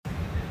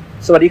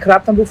สวัสดีครับ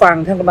ท่านผู้ฟัง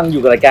ท่านกำลังอ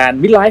ยู่กับรายการ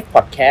Midlife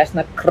Podcast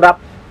นะครับ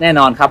แน่น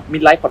อนครับ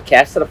Midlife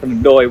Podcast สนับสนุน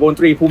โดยวงดน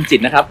ตรีภูมิจิต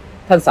นะครับ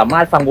ท่านสามา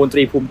รถฟังวงดนต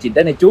รีภูมิจิตไ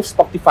ด้ในจุ๊ก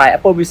Spotify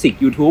Apple Music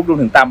YouTube รวม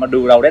ถึงตามมาดู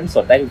เราเล่นส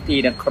ดได้ทุกที่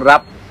นะครั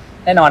บ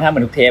แน่นอนครับเหมื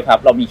อนทุกเทปครับ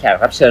เรามีแขก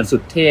รับเชิญสุ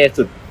ดเท่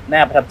สุดน่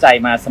าประทับใจ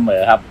มาเสม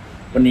อครับ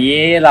วันนี้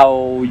เรา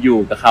อยู่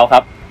กับเขาค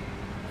รับ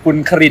คุณ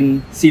คริน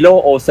Zero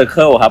O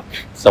Circle ครับ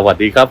สวัส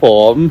ดีครับผ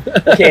ม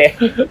โอเค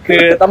คื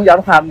อต้องย้อน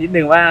ความนิด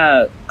นึงว่า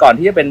ก่อน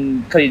ที่จะเป็น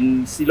คริน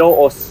Zero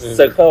O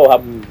Circle ครั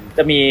บจ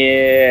ะมี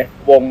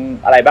วง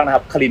อะไรบ้างนะค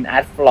รับคริน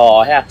Art Floor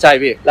ใช่ไหมใช่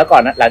พี่แล้วก่อ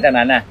นหลังจาก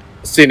นั้นน่ะ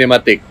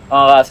Cinematic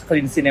ค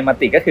ริน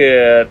Cinematic ก็คือ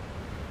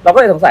เราก็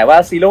เลยสงสัยว่า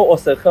Zero O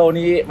Circle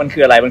นี่มันคื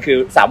ออะไรมันคือ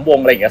3วง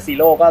อะไรอย่างเงี้ย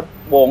Zero ก็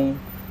วง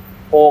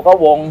โอก็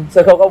วง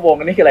Circle ก็วง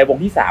อันนี้คืออะไรวง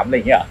ที่3อะไรอ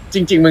ย่างเงี้ยจ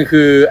ริงๆมัน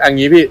คืออัน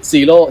นี้พี่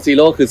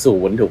Zero คือ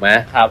0ถูกไหม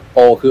ครับ O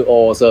คือ O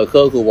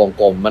Circle คือวง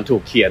กลมมันถู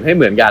กเขียนให้เ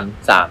หมือนกัน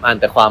3อัน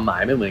แต่ความหมา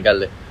ยไม่เหมือนกัน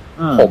เลย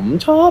ผม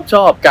ช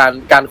อบ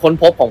การค้น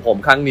พบของผม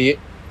ครั้งนี้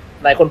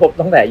นายค้นพบ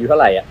ตั้งแต่อายุเท่า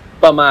ไหร่อ่ะ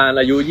ประมาณ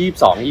อายุ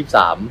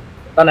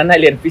22-23ตอนนั้นนาย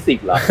เรียนฟิสิก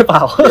ส์เหรอเปล่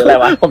าหรืออะไร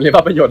วะผมเรียนภ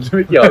าพยนตร์ไ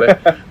ม่เกี่ยวเลย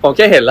ผมแ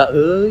ค่เห็นแล้ว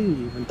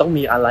มันต้อง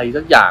มีอะไร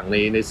สักอย่าง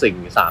ในสิ่ง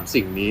3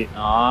สิ่งนี้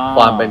ค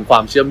วามเป็นควา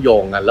มเชื่อมโย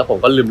งกันแล้วผม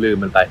ก็ลืม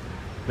มันไป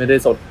ไม่ได้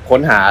ค้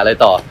นหาอะไร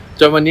ต่อ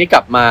จนวันนี้ก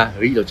ลับมา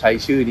เราใช้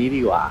ชื่อนี้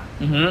ดีกว่า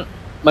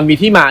มันมี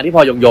ที่มาที่พ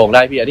อโยงไ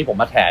ด้พี่อันนี้ผม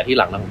มาแถที่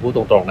หลังนะผมพูดต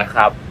รงๆนะค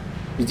รับ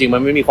จริงๆมั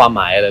นไม่มีความห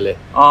มายอะไรเลย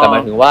แต่หมา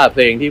ยถึงว่าเพ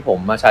ลงที่ผม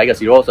มาใช้กับ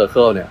Zero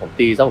Circle เนี่ยผม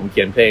ตีซะผมเ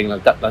ขียนเพลงห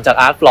ลังจาก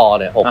Art Floor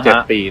เนี่ย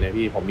 6-7 ปีเนี่ย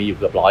พี่ผมมีอยู่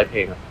เกือบ100เพล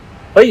ง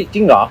เฮ้ยจ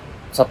ริงเหรอ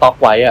สต็อก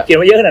ไว้อะเขียน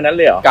ไว้เยอะขนาดนั้น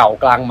เลยเหรอเก่า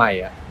กลางใหม่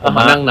อะผมม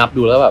านั่งนับ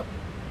ดูแล้วแบบ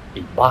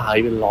อีกบ้า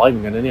เป็น100เหมื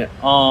อนกันนะเนี่ย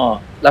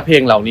แล้วเพล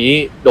งเหล่านี้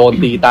โดน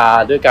ตีตา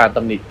ด้วยการต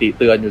ำหนิติ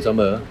เตือนอยู่เส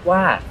มอว่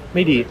าไ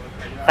ม่ดี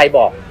ใครบ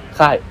อก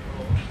ค่าย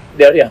เ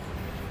ดี๋ยว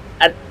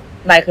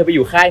นายเคยไปอ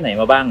ยู่ค่ายไหน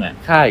มาบ้างอ่ะ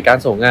ค่ายการ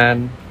ส่งงาน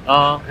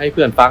ให้เ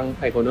พื่อนฟัง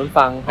ให้คนนู้น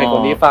ฟังให้ค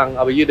นนี้ฟังเ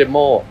อาไปยื่นเดโม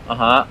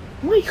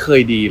ไม่เค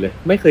ยดีเลย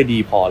ไม่เคยดี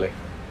พอเลย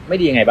ไม่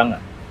ดียังไงบ้างอ่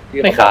ะ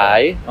ไม่ขา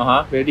ย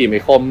ไม่ดีไ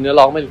ม่คมเนื้อ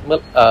ร้องไม่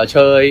เช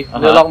ย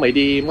เนื้อร้องไม่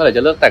ดีเมื่อไหร่จ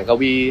ะเลิกแต่งก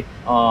วี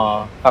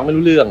ฟังไม่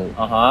รู้เรื่อง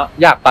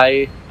ยากไป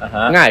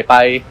ง่ายไป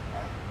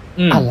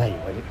อะไร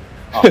วะเนี่ย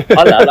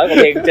เหรอแล้วก็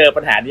เพลงเจอ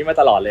ปัญหานี้มา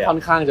ตลอดเลยค่อ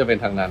นข้างจะเป็น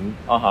ทางนั้น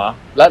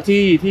แล้ว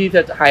ที่จ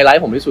ะไฮไล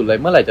ท์ผมที่สุดเลย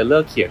เมื่อไหร่จะเลิ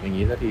กเขียนอย่าง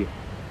นี้สักที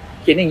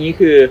เขียนอย่างนี้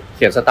คือเ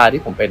ขียนสไตล์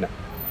ที่ผมเป็นเหร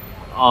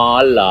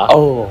อ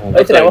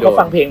แสดงว่าเขา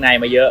ฟังเพลงนาย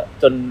มาเยอะ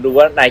จนรู้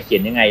ว่านายเขีย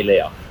นยังไงเลย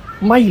เหรอ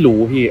ไม่รู้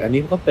พี่อัน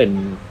นี้ก็เป็น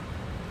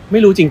ไม่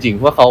รู้จริง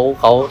ๆว่าเ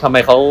ขาทำไม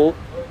เขา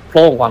โผ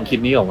ล่ความคิด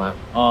นี้ออกมา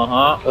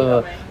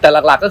แต่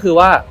หลักๆก็คือ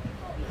ว่า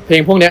เพล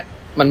งพวกเนี้ย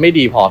มันไม่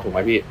ดีพอถูกไหม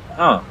พี่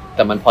แ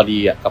ต่มันพอดี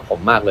กับผม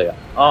มากเลย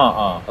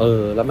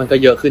แล้วมันก็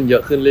เยอะขึ้น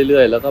เรื่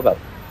อยๆแล้วก็แบบ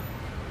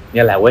เ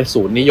นี่ยแหละเว้ย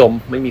ศูนย์นิยม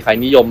ไม่มีใคร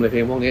นิยมเลยเพล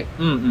งพวกนี้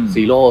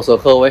Zero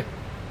Circle เว้ย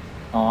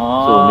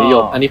ศูนย์นิย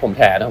มอันนี้ผมแ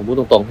ถนะผมพูด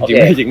ตรงๆจ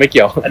ริงไม่เ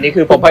กี่ยวอันนี้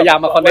คือผมพยายาม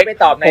มาคอนเนคไม่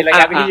ตอบในราย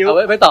การวิทยุ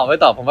ไม่ต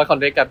อบผมว่าคอน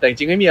เนคกันแต่จ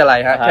ริงไม่มีอะไร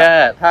ฮะแค่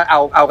ถ้า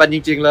เอากันจ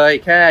ริงๆเลย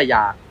แค่อย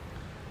า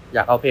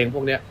กเอาเพลงพ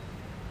วกเนี้ย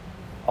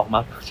ออกมา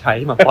ใช้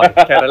มาปล่อย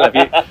แค่นั้นแหละ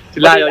พี่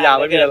ไล่ยาวๆ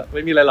ไม่มีอะ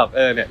ไรหรอก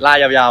เนี่ยไล่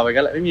ยาวๆไป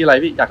ก็ไม่มีอะไร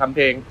พี่อยากทำเ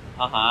พลง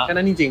แค่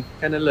นั้นจริงๆ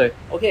แค่นั้นเลย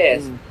โอเค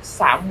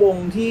3วง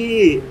ที่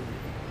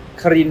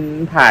คริน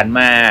ผ่านม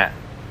า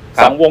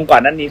2วงก่อ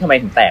นนั้นนี้ทำไม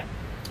ถึงแตก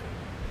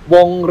ว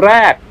งแร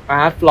ก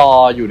Art Floor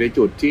อยู่ใน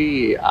จุดที่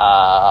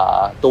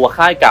ตัว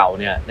ค่ายเก่า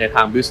เนี่ยในท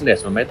าง business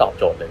มันไม่ตอบ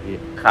โจทย์เลยพี่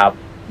ครับ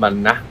มัน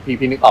นะ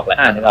พี่นึกออกแหละ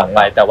นึกออกไป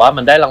แต่ว่า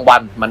มันได้รางวั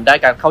ลมันได้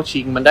การเข้า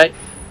ชิงมันไ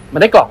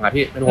ด้กล่อง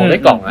พี่เป็นวงได้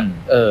กล่อง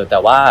แต่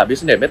ว่า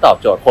business ไม่ตอบ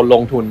โจทย์คนล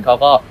งทุนเขา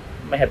ก็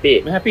ไม่แฮปปี้สิ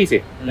ไม่แ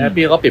ฮป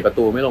ปี้ก็ปิดประ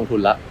ตูไม่ลงทุ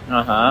นละ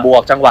บว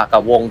กจังหวะกั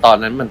บวงตอน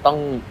นั้นมันต้อง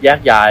แยก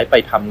ย้ายไป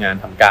ทำงาน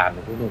ทำการ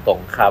พูดตรง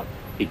ๆครับ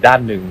อีกด้าน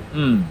หนึ่ง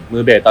มื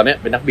อเบสตอนนี้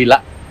เป็นนักบินล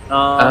ะ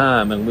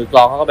เหมือนมือกล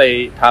องเขาก็ไป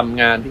ท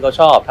ำงานที่เขา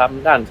ชอบท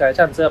ำด้านแฟ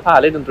ชั่นเสื้อผ้า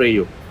เล่นดนตรีอ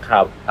ยู่ค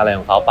รับอะไรข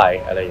องเขาไป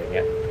อะไรอย่างเ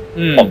งี้ย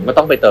ผมก็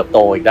ต้องไปเติบโต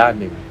อีกด้าน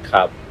หนึ่งค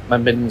รับมัน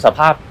เป็นสภ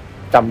าพ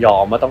จำยอ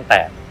มว่าต้องแต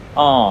ก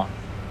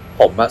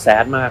ผมแซ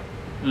ดมาก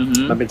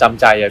มันเป็นจ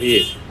ำใจอะพี่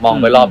มอง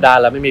ไปรอบด้าน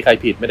แล้วไม่มีใคร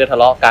ผิดไม่ได้ทะ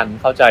เลาะกัน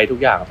เข้าใจทุก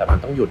อย่างแต่มัน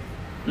ต้องหยุด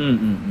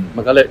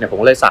มันก็เลยเนี่ยผม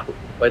ก็เลยสัก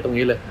ไว้ตรง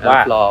นี้เลยว่า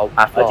รอ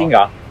จริงเหร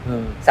อ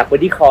สักไว้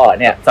ที่คอ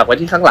เนี่ยสักไว้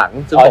ที่ข้างหลัง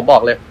ซึ่งผมบอ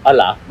กเลยเ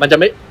หรอมันจะ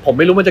ไม่ผมไ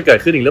ม่รู้มันจะเกิด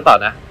ขึ้นอีกหรือเปล่า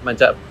นะมัน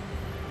จ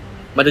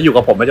ะอยู่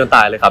กับผมไปจนต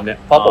ายเลยครับเนี่ย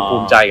เพราะผมภู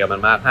มิใจกับมั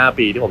นมาก5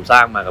ปีที่ผมสร้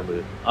างมากับมื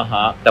อ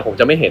แต่ผม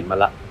จะไม่เห็นมัน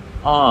ละ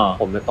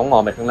ผมต้องมอ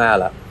งไปข้างหน้า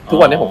ละทุก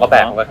วันนี้ผมก็แบ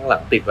กมันไว้ข้างหลั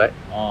งติดไว้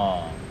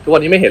ทุกวั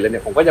นนี้ไม่เห็นเลยเ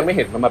นี่ยผมก็ยังไม่เ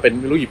ห็นมันมาเป็น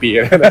ไม่รู้กี่ปีแ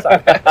ล้วนะ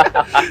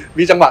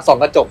มีจังหวะส่อง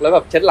กระจกแล้วแบ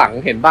บเช็ดหลัง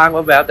เห็นบ้าง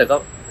แวบๆแต่ก็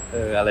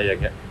อะไรอย่าง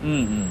เงี้ย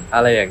อ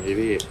ะไรอย่างนี้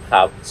พี่ค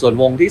รับส่วน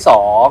วงที่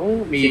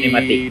2มี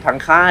ทาง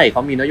ค่ายเข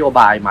ามีนโยบ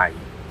ายใหม่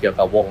เกี่ยว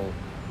กับวง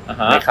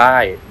ในค่า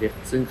ย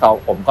ซึ่ง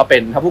ผมก็เป็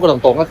นถ้าพูดกันต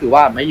รงๆก็คือ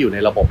ว่าไม่อยู่ใน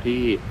ระบบ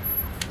ที่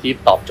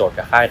ตอบโจทย์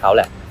กับค่ายเขาแ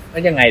หละนั่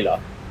นยังไงเหรอ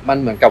มัน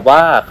เหมือนกับว่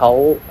าเขา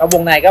ว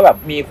งในก็แบบ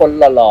มีคน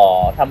หล่อ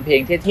ๆทำเพลง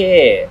เท่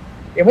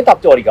ๆยังไม่ตอ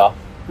บโจทย์อีกเหรอ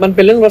มันเ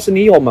ป็นเรื่องรส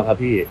นิยมอะครับ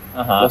พี่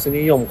รส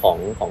นิยม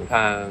ของ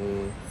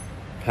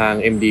ทาง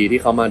MD ที่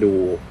เขามาดู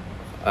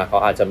เขา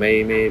อาจจะไม่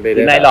ไ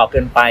ด้นายหลอกเกิ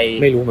นไป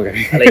ไม่รู้เหมือนกัน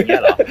อะไรอย่างเงี้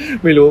ยหรอ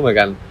ไม่รู้เหมือน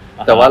กัน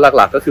แต่ว่าห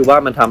ลักๆก็คือว่า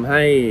มันทำใ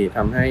ห้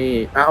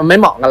ไม่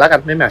เหมาะกันแล้วกั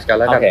นไม่แมทช์กัน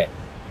แล้วกัน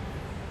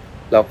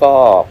แล้วก็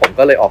ผม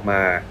ก็เลยออกมา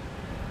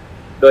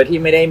โดยที่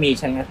ไม่ได้มี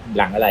ชะงัก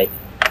หลังอะไร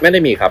ไม่ได้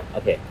มีครับโอ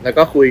เคแล้ว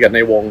ก็คุยกับใน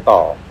วงต่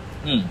อ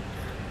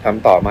ท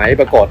ำต่อไหม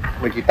ปรากฏ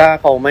มือกีตาร์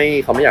เขาไ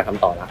ม่อยากท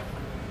ำต่อละ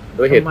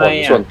ด้วยเหตุผล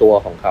ส่วนตัว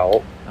ของเขา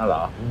เหร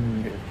อ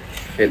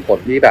เหตุผล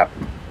ที่แบบ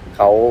เ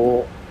ขา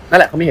นั่น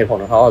แหละเขามีเหตุผล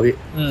ของเขาพี่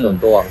ส่วน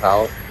ตัวของเขา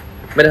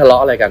ไม่ได้ทะเลา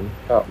ะอะไรกัน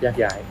ก็แยก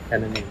ย้ายแค่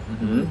นั้นเอง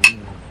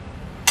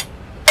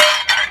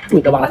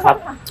ระวังนะครับ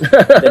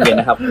เย็นๆ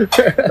นะครับ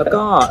แล้ว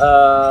ก็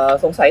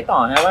สงสัยต่อ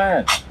นะว่า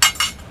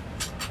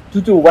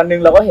จู่ๆวันนึ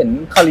งเราก็เห็น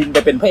คารินไป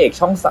เป็นพระเอก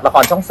ช่องละค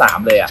รช่อง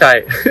3เลยอ่ะใช่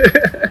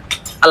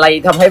อะไร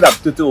ทำให้แบบ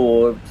จู่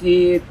ๆที่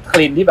คา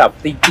รินที่แบบ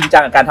จริงจั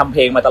งกับการทำเพ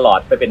ลงมาตลอด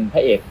ไปเป็นพร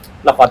ะเอก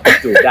ละคร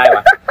จู่ๆได้ว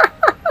ะ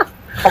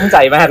ข้องใจ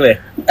มากเลย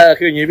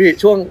คืออย่างนี้พี่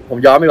ช่วงผม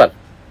ย้อนไปก่อน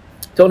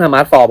ช่วงทำมา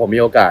ร์ทฟอร์ผมมี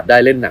โอกาสได้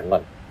เล่นหนังก่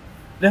อน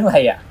เรื่องอะไร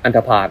อ่ะอันธ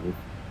พาล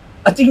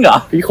จริงเหรอ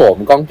พี่โขม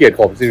ก้องเกียรติโ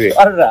ขมสิริ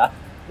เหรอ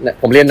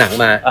ผมเรียนหนัง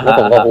มาแล้ว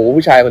ผมก็โอ้โห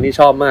ผู้ชายคนนี้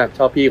ชอบมากช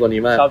อบพี่คน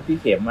นี้มากชอบพี่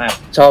เข็มมาก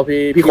ชอบ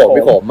พี่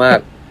โขมมาก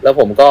แล้ว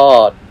ผมก็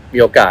มี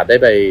โอกาสได้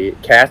ไป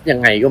แคสยัง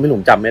ไงก็ไม่หลุ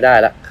มจำไม่ได้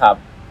ละครับ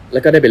แล้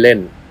วก็ได้ไปเล่น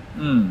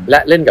และ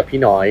เล่นกับพี่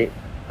น้อย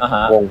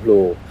วงพลู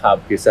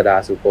กฤษดา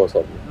สุโกศ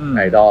ลไ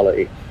อดอลเลย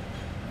อีก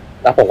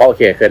แล้วผมก็โอเ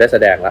คเคยได้แส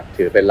ดงแล้ว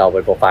ถือเป็นเราเป็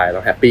นโปรไฟล์เร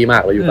าแฮปปี้มา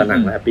กเราอยู่กับหนั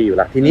งเราแฮปปี้อยู่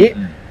แล้วทีนี้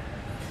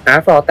อาร์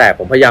ตฟอร์แต่ผ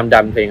มพยายาม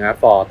ดันเพลงอาร์ต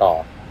ฟอร์ต่อ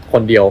ค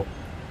นเดียว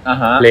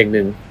เพลงห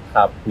นึ่ง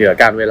เหนือ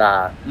การเวลา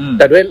แ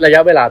ต่ด้วยระย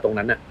ะเวลาตรง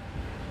นั้นน่ะ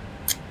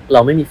เรา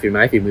ไม่มีฝีไ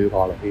ม้ฝีมือพ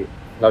อหรอกพี่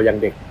เรายัง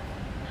เด็ก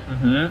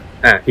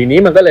ทีนี้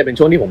มันก็เลยเป็น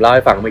ช่วงที่ผมเล่าใ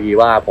ห้ฟังเมื่อกี้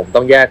ว่าผมต้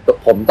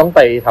องไป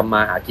ทำม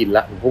าหากินล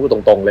ะผมพูดต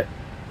รงๆเลย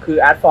คือ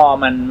อาร์ตฟอร์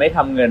มันไม่ท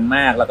ำเงินม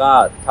ากแล้วก็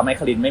ทำให้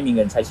คลินไม่มีเ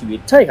งินใช้ชีวิต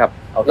ใช่ครับ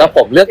แล้วผ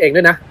มเลือกเอง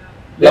ด้วยนะ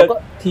แล้วก็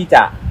ที่จ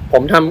ะผ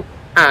มท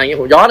ำอย่างเงี้ย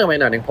ผมย้อนกลับไป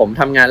หน่อยนึงผม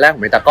ทำงานแรกผ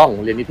มเป็นตากล้อง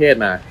เรียนนิเทศ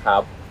มาครั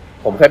บ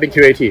ผมเคยเป็นค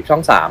รีเอทีฟช่อ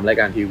ง3ราย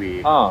การทีวี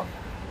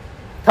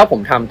ถ้าผม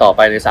ทำต่อไ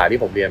ปในสายที่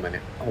ผมเรียนมาเ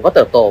นี่ยผมก็เ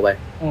ติบโตไป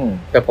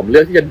แต่ผมเลื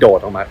อกที่จะโดด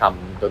ออกมาท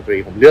ำดนตรี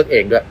ผมเลือกเอ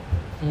งด้วย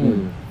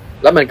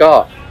แล้วมันก็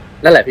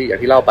นั่นแหละพี่อย่า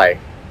งที่เล่าไป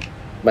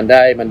มันไ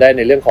ด้ใ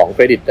นเรื่องของเค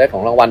รดิตได้ขอ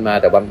งรางวัลมา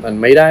แต่ว่ามัน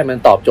ไม่ได้มัน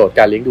ตอบโจทย์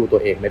การเลี้ยงดูตั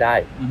วเองไม่ได้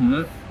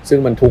ซึ่ง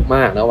มันทุกข์ม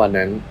ากนะวัน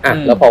นั้น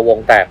แล้วพอวง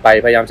แตกไป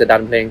พยายามจะดั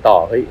นเพลงต่อ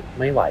เฮ้ย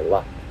ไม่ไหวว่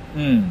ะ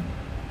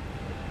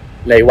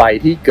ในวัย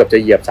ที่เกือบจะ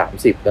เหยียบ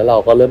30แล้วเรา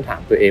ก็เริ่มถา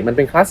มตัวเองมันเ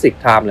ป็นคลาสสิก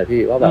ไทม์เลย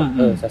พี่ว่าแบบ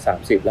จะ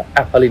30แล้ว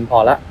พลินพอ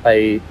ละ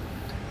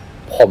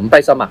ผมไป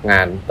สมัครง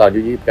านตอนอา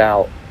ยุ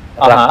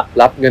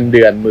29รับเงินเ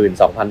ดือน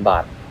 12,000 บา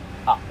ท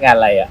งานอ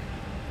ะไรอ่ะ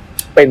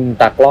เป็น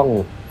ตากล้อง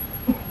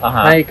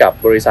ให้กับ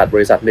บริษั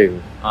ทหนึ่ง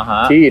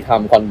ที่ท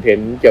ำคอนเทน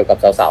ต์เกี่ยวกับ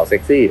สาวๆเซ็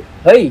กซี่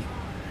เฮ้ย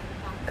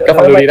ก็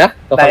ฟังดูดีนะ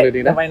ท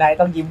ำไมนาย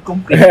ต้องยิ้มกุ้ม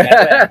กลิ่มงั้น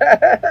เลย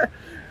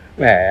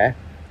แหม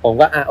ผม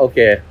ก็โอเค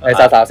ไอ้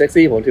สาวๆเซ็ก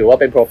ซี่ผมถือว่า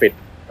เป็น profit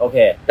โอเค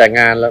แต่ง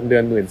านเดื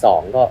อน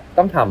 12,000 ก็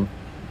ต้องท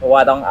ำเพราะว่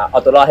าต้องเอา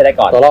ตัวรอดให้ได้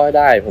ก่อนตัวรอดให้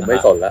ได้ผมไม่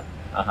สนแล้ว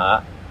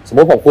สมม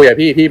ติผมคุยกับ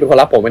พี่เป็นคน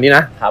รับผมวันนี้น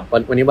ะครับ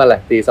วันนี้วันอะไร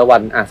ตีสักวั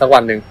นสักวั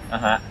นนึง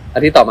อา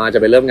ทิตย์ต่อมาจะ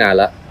ไปเริ่มงาน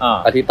แล้ว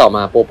อาทิตย์ต่อม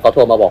าปุ๊บเขาโท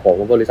รมาบอกผม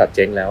ว่าบริษัทเ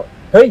จ๊งแล้ว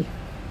เฮ้ย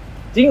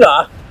จริงเหรอ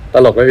ต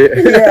ลกเลยพี่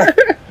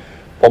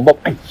ผมบอก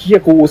ไอ้เหี้ย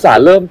กูอุตส่า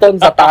ห์เริ่มต้น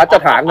สตาร์ทจะ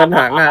หาเงินห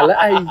างานแล้ว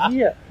ไอ้เหี้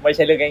ยไม่ใ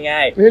ช่เรื่องง่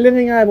ายๆไม่ใช่เรื่อ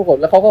งง่ายๆปรากฏ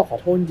แล้วเขาก็ขอ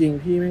โทษจริง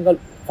พี่แม่งก็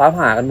ฟ้า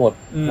ผ่ากันหมด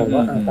ผมก็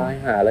ตาย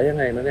หาแล้วยัง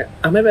ไงนะเนี่ย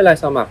ไม่เป็นไร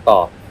สมัครต่อ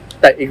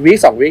แต่อีกวีค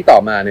2วีคต่อ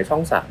มาในช่อ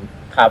ง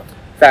3ครับ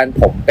แฟน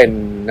ผมเป็น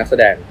นักแส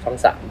ดงช่อง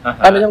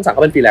3ไม่ช่อง3เข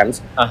าเป็นฟรีแลน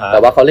ซ์แต่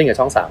ว่าเขาเล่นกับ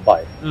ช่อง3บ่อ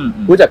ย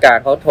ผู้จัดการ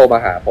เขาโทรมา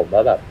หาผมว่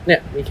าแบบเนี่ย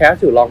มีแคส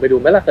อยู่ลองไปดู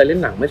ไหมล่ะเคยเล่น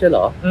หนังไม่ใช่เหร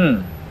อ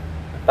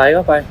ไป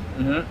ก็ไป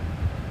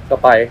ก็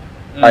ไป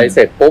เส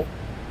ร็จปุ๊บ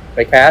ไป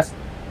แคส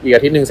อีกอ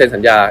าทิตย์นึงเซ็นสั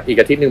ญญาอีก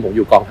อาทิตย์นึงผมอ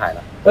ยู่กองถ่ายแ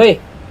ล้วเฮ้ย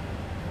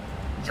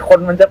คน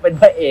มันจะเป็น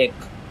พระเอก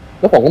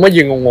แล้วผมก็มา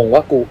ยืนงงๆว่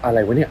ากูอะไร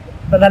วะเนี่ย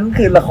ตอนนั้น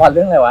คือละครเ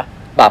รื่องอะไรวะ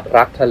บาป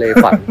รักทะเล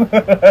ฝัน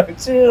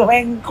ชื่อแม่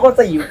งโคตร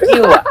สยิว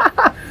กิ้วอ่ะ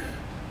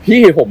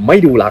พี่ผมไม่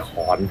ดูละค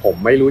รผม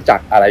ไม่รู้จัก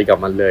อะไรกับ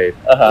มันเลย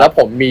แล้วผ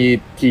มมี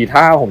ที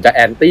ท่าผมจะแ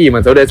อนตี้มั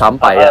นซะด้วยซ้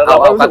ำไปเอา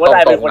กันตร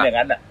ง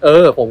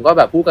ๆผมก็แ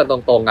บบพูดกันตร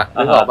งๆอ่ะ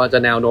นึกออกมันจะ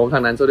แนวโน้มทา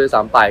งนั้นซะด้วย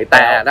ซ้ำไปแ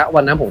ต่ณวั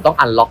นนั้นผมต้อง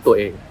อันล็อกตัว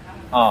เอง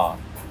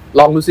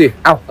ลองดูสิ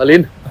อลิ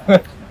น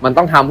มัน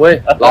ต้องทำเว้ย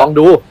ลอง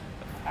ดู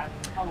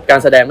การ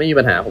แสดงไม่มี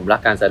ปัญหาผมรั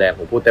กการแสดง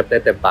ผมพูดเต็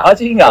มปาก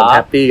จริงเหรอผมแฮ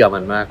ปปี้กับมั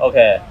นมากโอเค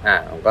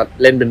ผมก็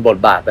เล่นเป็นบท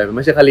บาทแต่ไ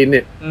ม่ใช่คารินเ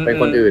นี่ยเป็น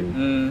คนอื่น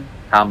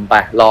ทำไป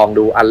ลอง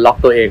ดูอันล็อก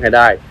ตัวเองให้ไ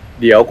ด้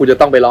เดี๋ยวกูจะ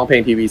ต้องไปร้องเพล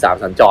งทีวี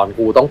3สัญจร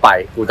กูต้องไป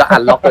กูจะอั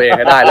นล็อกตัวเองใ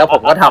ห้ได้แล้วผ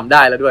มก็ทำไ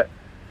ด้แล้วด้วย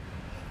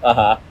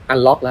อัน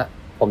ล็อกแล้ว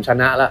ผมช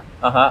นะแล้ว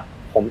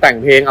ผมแต่ง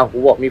เพลงกู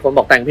บอกมีคนบ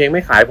อกแต่งเพลงไ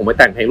ม่ขายผมไป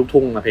แต่งเพลงลูก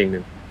ทุ่งมาเพลงนึ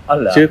ง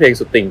ชื่อเพลง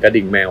สุดติ่งกระ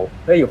ดิ่งแมว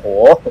เฮ้ยโห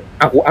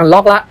กูอันล็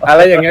อกละอะไ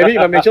รอย่างเงี้ยพี่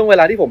มันเป็นช่วงเว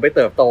ลาที่ผมไปเ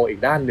ติบโตอีก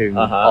ด้านนึง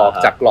ออก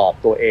จากกรอบ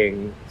ตัวเอง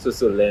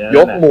สุดๆเลยนะย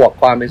กหมวก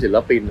ความเป็นศิล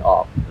ปินออ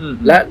ก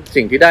และ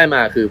สิ่งที่ได้ม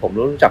าคือผม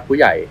รู้จักผู้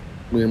ใหญ่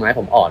มือไม้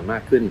ผมอ่อนมา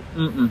กขึ้น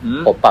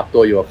ผมปรับตั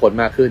วอยู่กับคน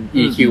มากขึ้น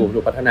EQ ผม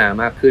ถูกพัฒนา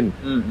มากขึ้น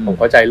ผม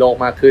เข้าใจโลก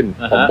มากขึ้น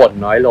ผมบ่น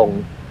น้อยลง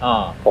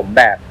ผมแ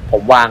บก ผ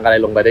มวางอะไร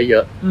ลงไปได้เยอ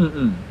ะ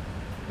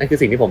นั่นคือ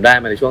สิ่งที่ผมได้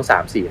มาในช่วง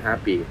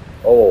 3-4-5 ปี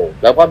โอ้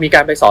แล้วก็มีก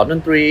ารไปสอนด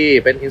นตรี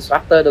เป็นอินสตรั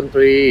คเตอร์ดนต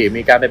รี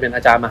มีการไปเป็นอ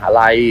าจารย์มหา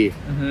ลัย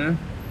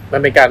มั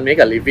นเป็นการ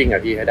make a living อ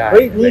ะพี่ให้ได้เ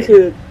ฮ้ยนี่คื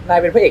อนาย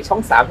เป็นพระเอกช่อ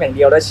ง3อย่างเ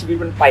ดียวแล้วชีวิต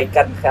มันไป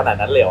กันขนาด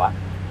นั้นเลยวะ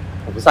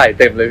ผมใส่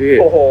เต็มเลยพี่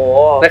โอ้โห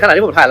ในขณะ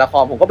ที่ผมถ่ายละค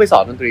รผมก็ไปสอ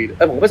นดนตรี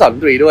ผมก็ไปสอนด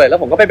นตรีด้วยแล้ว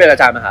ผมก็ไปเป็นอา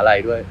จารย์มหาลัย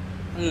ด้วย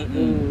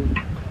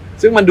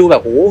ซึ่งมันดูแบ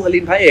บโอ้ลิ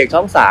นพระเอกช่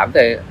อง3แ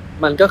ต่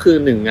มันก็คือ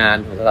1งาน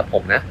ของสำหรับผ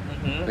มนะ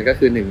มันก็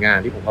คือ1งาน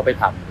ที่ผมเข้าไป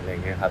ทำอะไร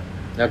เงี้ยครับ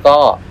แล้วก็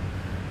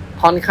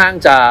ค่อนข้าง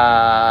จะ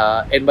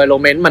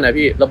environment มันนะ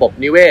พี่ระบบ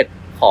นิเวศ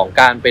ของ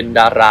การเป็น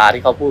ดารา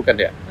ที่เขาพูดกัน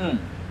เนี่ย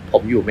ผ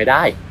มอยู่ไม่ไ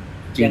ด้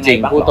จริง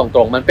ๆพูดตร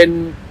งๆมันเป็น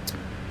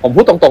ผม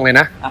พูดตรงๆเลย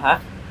นะ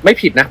ไม่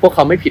ผิดนะพวกเข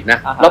าไม่ผิดนะ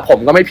แล้วผม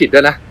ก็ไม่ผิดด้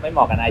วยนะไม่เหม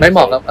าะกันไม่เหม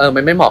าะกับมั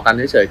นไม่เหมาะกัน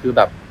เฉยๆคือแ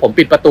บบผม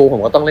ปิดประตูผ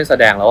มก็ต้องเล่นแส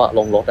ดงแล้วอะล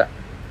งรถอะ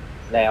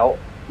แล้ว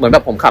เหมือนแบ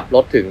บผมขับร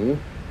ถถึง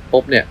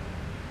ปุ๊บเนี่ย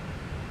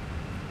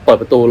เปิด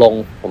ประตูลง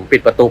ผมปิ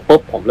ดประตูปุ๊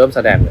บผมเริ่มแส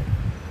ดงเลย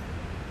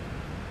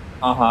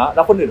แ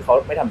ล้วคนอื่นเขา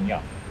ไม่ทำอย่างนี้หร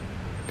อ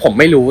ผม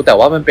ไม่รู้แต่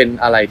ว่ามันเป็น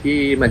อะไรที่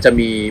มันจะ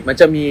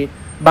มี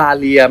บา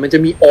เรียมันจะ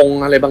มีอง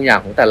ค์อะไรบางอย่าง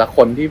ของแต่ละค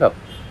นที่แบบ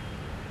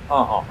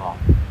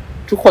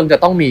ทุกคนจะ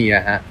ต้องมีอ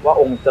ะฮะว่า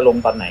องค์จะลง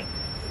ตอนไหน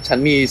ฉัน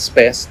มี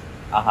space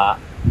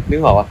นึ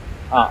กออกปะ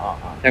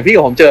อย่างพี่กั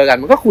บผมเจอกัน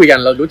มันก็คุยกัน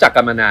เรารู้จัก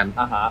กันมานาน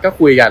ก็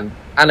คุยกัน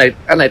อัน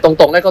ไหนตร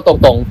งๆได้ก็ตร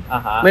ง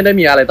ๆไม่ได้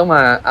มีอะไรต้องม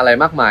าอะไร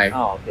มากมาย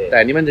แต่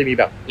อันนี้มันจะมี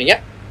แบบอย่างเงี้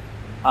ย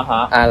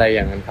อะไรอ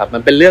ย่างนั้นครับมั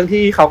นเป็นเรื่อง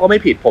ที่เขาก็ไม่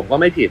ผิดผมก็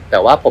ไม่ผิดแต่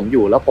ว่าผมอ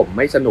ยู่แล้วผมไ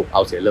ม่สนุกเอ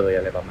าเสียเลยอ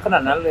ะไรประมาณขนา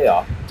ดนั้นเลยเหร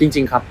อจ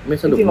ริงๆครับไม่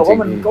สนุกจริงๆเราว่า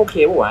มันก็โอเค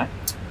ป่ะวะ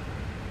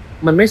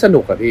มันไม่ส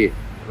นุกอะพี่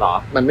หรอ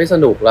มันไม่ส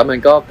นุกแล้วมัน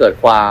ก็เกิด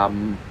ความ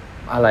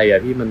อะไรอะ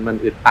พี่มัน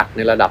อึดอัดใ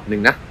นระดับหนึ่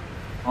งนะ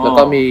แล้ว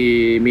ก็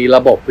มีร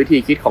ะบบวิธี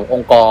คิดของอ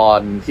งค์กร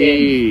ที่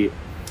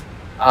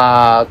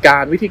กา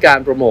รวิธีการ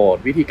โปรโมท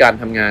วิธีการ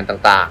ทำงาน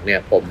ต่างๆเนี่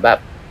ยผมแบบ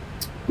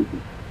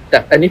แต่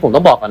อันนี้ผมต้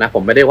องบอกก่อนนะผ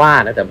มไม่ได้ว่า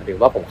นะแต่หมายถึง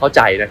ว่าผมเข้าใ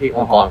จนะที่อ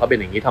งค์กรเขาเป็น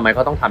อย่างนี้ทำไมเข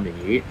าต้องทำอย่าง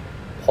นี้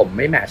ผมไ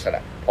ม่แมทช์อ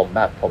ะ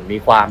ผมมี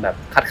ความแบบ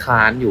คัดค้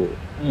านอยู่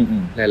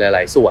ในหล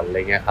ายๆส่วนอะไร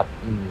เงี้ยครับ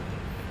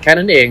แค่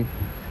นั้นเอง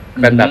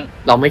เป็นแบบ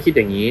เราไม่คิด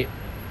อย่างนี้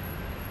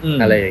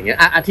อะไรอย่างเงี้ย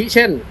อาทิเ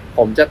ช่นผ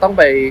มจะต้อง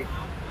ไ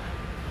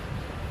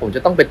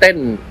ปเต้น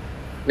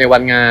ในวั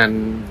นงาน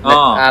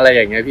อะไรอ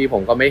ย่างเงี้ยพี่ผ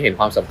มก็ไม่เห็น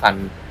ความสำคัญ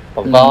ผ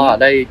มก็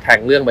ได้แทง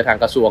เรื่องไปทาง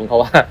กระทรวงเขา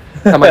ว่า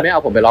ทำไมไม่เอ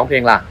าผมไปร้องเพล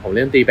งล่ะผมเ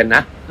ล่นดนตรีเป็นน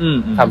ะ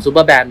ทำซูเป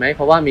อร์แบนด์ไหมเ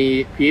พราะว่ามี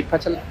พีทพั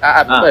ช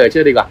ร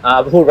ชื่อดีกว่า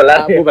พูดไปแล้ว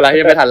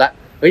ยังไม่ทันละ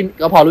เฮ้ย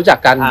ก็พอรู้จัก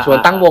กันชวน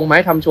ตั้งวงไหม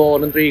ทำโชว์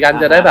ดนตรีกัน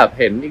จะได้แบบ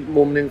เห็นอีก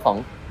มุมนึงของ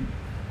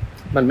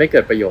มันไม่เกิ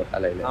ดประโยชน์อะ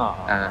ไรเลย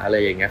อะไร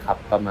อย่างเงี้ยครับ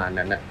ประมาณ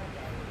นั้นนะ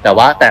แต่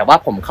ว่า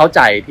ผมเข้าใ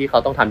จที่เขา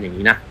ต้องทำอย่าง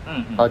นี้นะ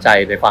เข้าใจ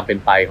ในความเป็น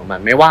ไปของมั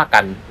นไม่ว่ากั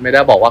นไม่ได้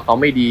บอกว่าเขา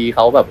ไม่ดีเข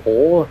าแบบโห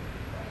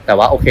แต่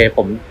ว่าโอเค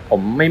ผ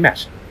มไม่แมท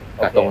ช์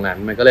กับตรงนั้น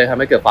มันก็เลยทำ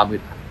ให้เกิดความอึ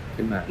ดอัด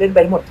ขึ้นมาเล่นไป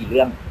ทั้งหมดกี่เ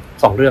รื่อง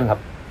2 เรื่องครับ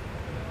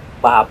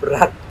บาป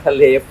รักทะเ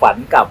ลฝัน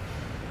กับ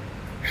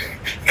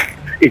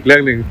อีกเรื่อ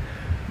งนึง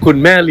คุณ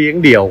แม่เลี้ยง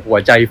เดี่ยวหัว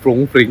ใจฟรุ้ง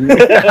ฟริ้ง2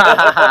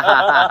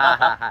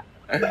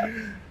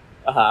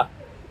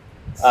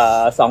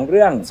 เ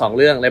รื่อ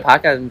งในพาร์ท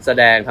การแส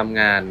ดงทำ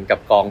งานกับ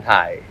กองถ่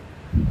าย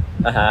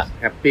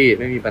แฮปปี้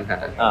ไม่มีปัญหา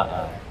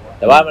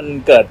แต่ว่ามัน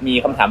เกิดมี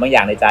คำถามบางอย่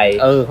างในใจ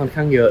ค่อน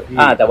ข้างเยอะ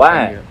แต่ว่า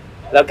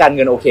แล้วการเ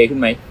งินโอเคขึ้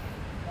นไหม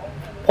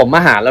ผมม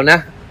าหาแล้วนะ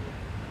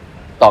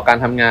ต่อการ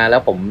ทำงานแล้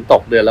วผมต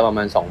กเดือนละประม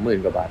าณ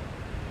 20,000 กว่าบาท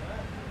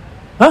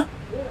ฮะ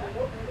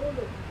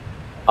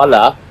เหร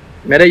อ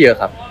ไม่ได้เยอะ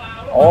ครับ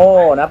โอ้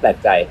น่าแปลก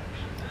ใจ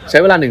ใช้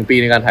เวลา1 ปี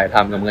ในการถ่ายท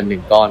ำกับเงิน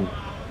1 ก้อน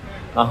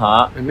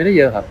มันไม่ได้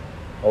เยอะครับ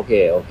โอเค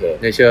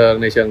ในเชิ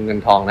งเงิน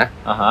ทองนะ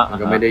มัน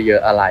ก็ไม่ได้เยอ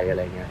ะอะไร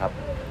เงี้ยครับ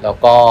แล้ว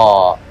ก็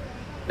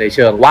ในเ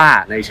ชิงว่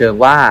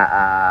า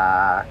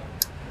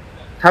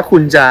ถ้าคุ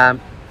ณจะ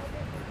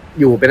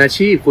อยู่เป็นอา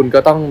ชีพคุณก็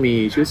ต้องมี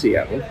ชื่อเสีย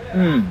ง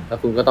แล้ว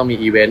คุณก็ต้องมี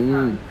อีเวน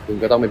ต์คุณ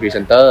ก็ต้องเป็นพรีเซ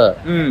นเตอร์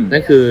นั่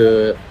นคือ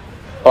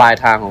ปลาย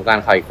ทางของการ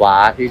ไขว่คว้า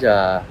ที่จะ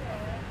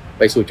ไ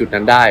ปสู่จุด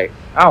นั้นได้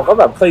ก็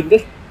แบบเคยได้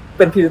เ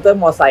ป็นพรีเซนเตอร์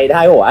มอไซค์ไ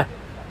ด้เหรอ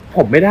ผ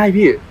มไม่ได้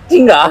พี่จริ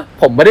งเหรอ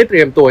ผมไม่ได้เต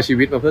รียมตัวชี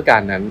วิตมาเพื่อกา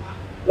รนั้น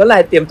แล้วนา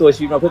ยเตรียมตัว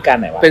ชีวิตมาเพื่อการ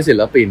ไหนวะเป็นศิ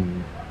ลปิน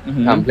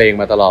ทำเพลง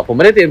มาตลอดผมไ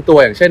ม่ได้เตรียมตัว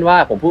อย่างเช่นว่า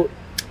ผ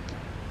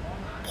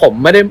ม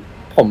ไม่ไ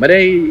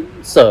ด้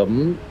เสริม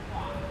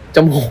จ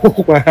มู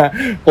กมา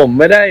ผม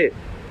ไม่ได้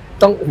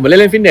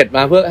เล่นฟิตเนสม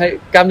าเพื่อให้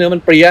กล้ามเนื้อมั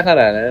นเปรี้ยข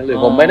นาดนั้นหรือ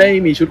ผมไม่ได้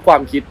มีชุดควา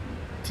มคิด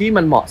ที่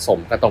มันเหมาะสม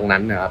กับตรงนั้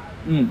นนะครับ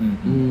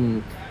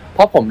เพ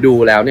ราะผมดู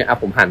แล้วเนี่ย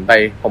ผมหันไป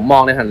ผมมอ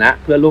งในฐานะ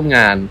เพื่อนร่วมง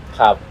าน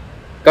ครับ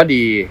ก็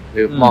ดีห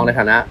รือมองใน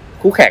ฐานะ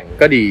คู่แข่ง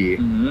ก็ดี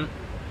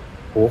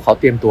โอ้เขา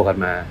เตรียมตัวกัน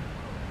มา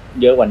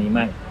เยอะกว่านี้ม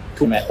าก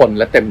ทุกคน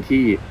และเต็ม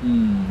ที่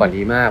กว่า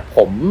นี้มากผ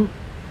ม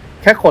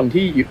แค่คน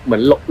ที่เหมือ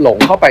นหลง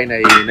เข้าไปใ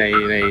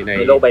น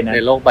โล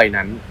กใบ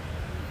นั้น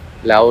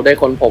แล้วได้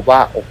ค้นพบว่า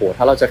โอ้โห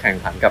ถ้าเราจะแข่ง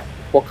ขันกับ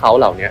พวกเขา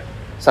เหล่านี้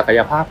ศักย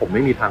ภาพผมไ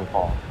ม่มีทางพ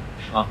อ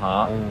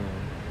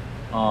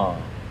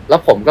แล้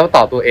วผมก็ต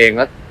อบตัวเอง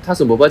ว่าถ้า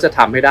สมมติว่าจะท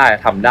ำให้ได้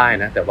ทำได้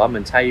นะแต่ว่ามั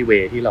นใช่เว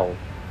ที่เรา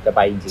จะไป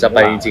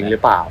จริงหรื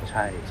อเปล่าใ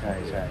ช่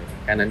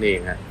แค่นั้นเอง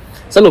ฮะ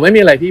สรุปไม่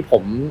มีอะไรที่ผ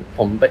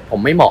ม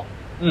ไม่เหมาะ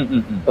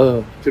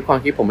ชุดความ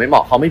คิดผมไม่เหมา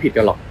ะเขาไม่ผิด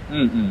กันหรอก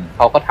เ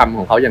ขาก็ทำข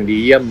องเขาอย่างดี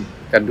เยี่ยม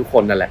กันทุกค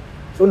นนั่นแหละ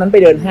ช่วงนั้นไป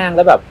เดินห้างแ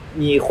ล้วแบบ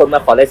มีคนมา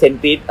ขอลายเซ็น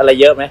กรี๊ดอะไร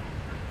เยอะไหม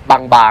บ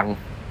า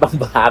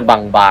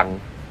ง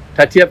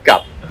ถ้าเทียบกับ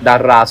ดา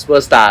ราซูเปอ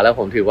ร์สตาร์แล้ว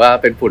ผมถือว่า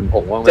เป็นฝุ่นผ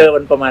งว่างเจอมั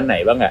นประมาณไหน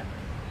บ้างอะ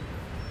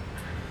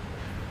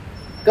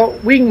ก็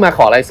วิ่งมาข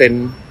อลายเซ็น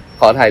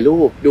ขอถ่ายรู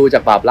ปดูจา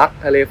กบาปรัก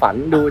ทะเลฝัน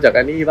ดูจาก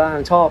อันนี้บ้าง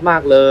ชอบมา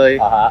กเลย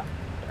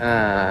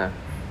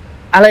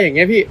อะไรอย่างเ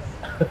งี้ยพี่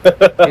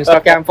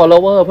Instagram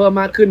follower เพิ่ม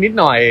มากขึ้นนิด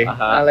หน่อย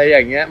อะไรอ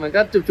ย่างเงี้ยมัน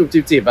ก็จุบ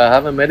จิบอะครั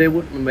บมันไม่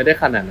ได้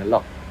ขนาดนั้นหร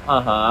อก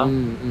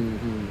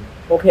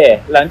โอเค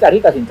หลังจาก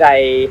ที่ตัดสินใจ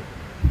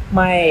ไ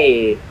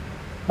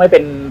ม่เป็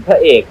นพระ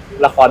เอก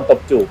ละครตบ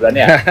จูบแล้วเ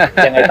นี่ย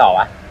ยังไงต่อว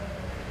ะ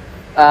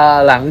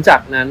หลังจา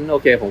กนั้นโอ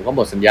เคผมก็ห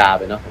มดสัญญาไ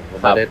ปเนาะผมก็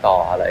ไม่ได้ต่อ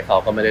อะไรเขา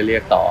ก็ไม่ได้เรีย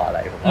กต่ออะไร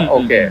ผมก็โอ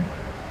เค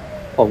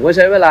ผมก็ใ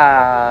ช้เวลา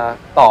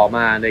ต่อม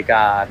าในก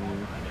าร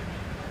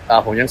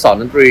ผมยังสอน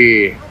ดนตรี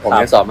ผม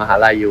ยังสอนมหา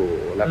ลัยอยู่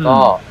แล้วก็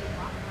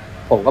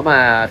ผมก็มา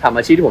ทำ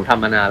อาชีพที่ผมท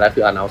ำมานานแล้วคื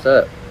อ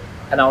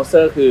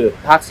announcer คือ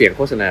ภาคเสียงโ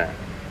ฆษณา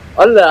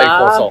อ๋อเหรอเป็น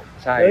โฆษก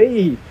ใช่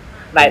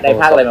ใน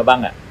ภาคอะไรมาบ้า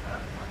งอ่ะ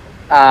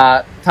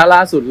ถ้าล่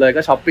าสุดเลย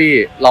ก็ Shopee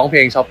ร้องเพล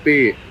ง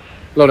Shopee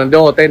โรนัลโด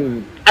เต้น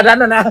อันนั้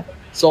นนะ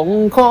ส่ง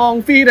ของ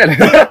ฟรีได้เลย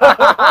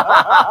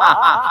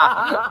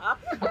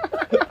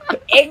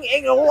เอ็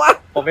งรู้วะ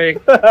ผมเอง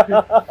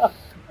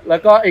แล้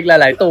วก็อีกห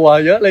ลายๆตัว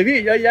เยอะเลยพี่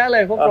เยอะแยะเล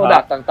ยพวกโปรดั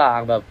กต์ต่าง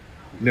ๆแบบ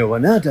เนื้อวั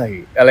นหน้าใจ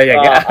อะไรอย่า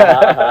งเงี้ย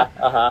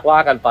ว่า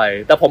กันไป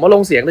แต่ผมมาล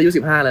งเสียงอายุ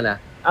15แล้วนะ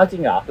เอาจริ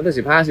งเหรอตั้งแต่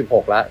15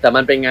 16แล้วแต่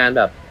มันเป็นงานแ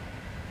บบ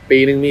ปี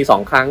นึงมี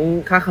2ครั้ง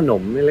ค่าขน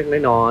มเล็ก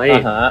ๆน้อย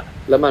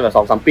ๆแล้วมันแบบ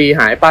 2-3 ปี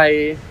หายไป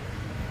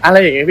อะไร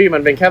อย่างเงี้ยพี่มั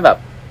นเป็นแค่แบบ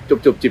จุบ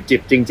จิ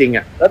บจริงๆ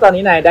อ่ะแล้วตอน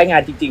นี้นายได้งา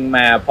นจริงๆม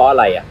าเพราะอะ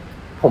ไรอ่ะ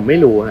ผมไม่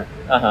รู้ฮะ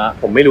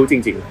ผมไม่รู้จ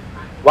ริง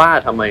ๆว่า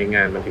ทำไมง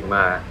านมันถึงม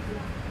า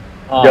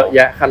เยอะแย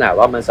ะขนาด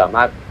ว่ามันสาม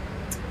ารถ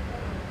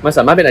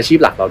เป็นอาชีพ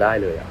หลักเราได้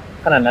เลยอ่ะ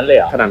ขนาดนั้นเลยเ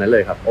หรอขนาดนั้นเล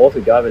ยครับโอ้สุ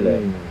ดยอดไปเลย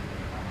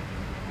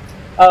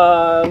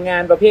งา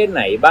นประเภทไห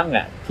นบ้าง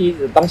อ่ะที่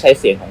ต้องใช้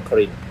เสียงของค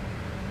ริน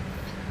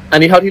อัน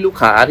นี้เท่าที่ลูก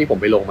ค้าที่ผม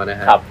ไปลงมานะ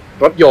ฮะ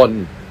รถยน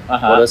ต์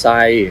มอเตอร์ไซ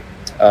ค์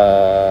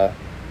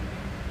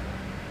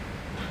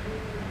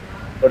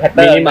รถแท็กเต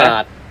อร์มินิมา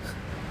ร์ท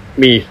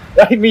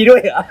มีด้ว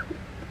ยเหรอ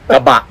กร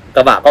ะ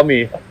บะก็มี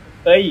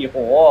เฮ้ยโห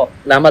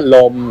น้ำอัดล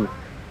ม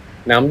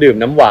น้ำดื่ม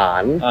น้ำหวา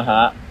น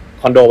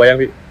คอนโดไปยัง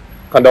พี่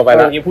คอนโดไปแ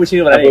ล้วนี่พูดชื่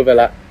อมาแล้วพูดไป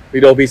แล้ววิ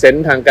ดีโอพรีเซน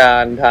ต์ทางกา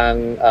รท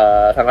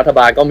างรัฐบ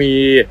าลก็มี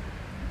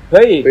เ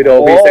ฮ้ยวิดีโอ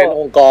พรีเซนต์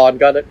องค์กร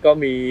ก็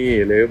มี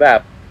หรือแบ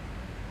บ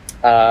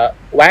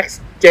แว็ก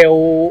ซ์เจล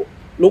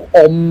ลูกอ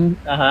ม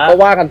ก็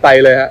ว่ากันไป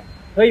เลยฮะ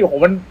เฮ้ยโห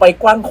มันไป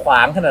กว้างขว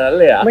างขนาดนั้น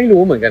เลยอ่ะไม่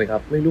รู้เหมือนกันครั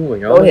บไม่รู้เหมือ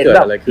นกันว่าเกิด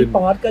อะไรขึ้นพี่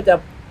ป๊อตก็จะ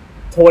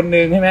โทน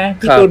นึงใช่ไหม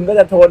พี่ตุลก็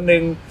จะโทนนึ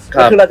ง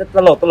ก็คือเราจะต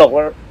ลก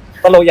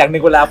อย่างนึ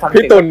งเวลาฟัง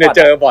พี่ตุลเนี่ยเ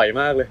จอบ่อย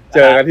มากเลยเจ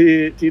อกัน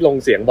ที่ลง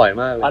เสียงบ่อย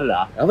มากเลยอ๋อเหร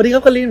อสวัสดีครั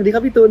บคลินสวัสดีค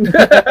รับพี่ตุล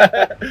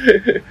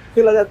คื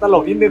อเราจะตล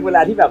กนิดนึงเวล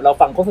าที่แบบเรา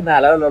ฟังโฆษณา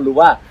แล้วเรารู้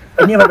ว่าไ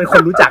อ้นี่มันเป็นค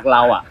นรู้จักเร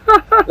าอ่ะ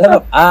แล้วแบ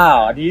บ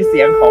อันนี้เ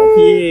สียงของ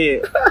พี่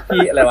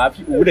อะไรวะ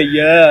พี่อู๋เดเย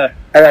อร์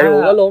อะไรอู๋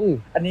ก็ลง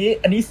อัน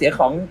นี้เสียง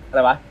ของอะไ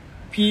รวะ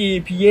พี่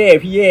เย่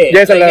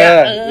สเลอ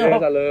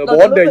ร์โ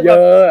บ๊ทเดเยอ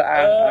ร์อะ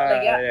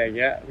ไรอย่างเ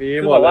งี้ยมี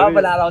หมดว่าเว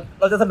ลาเ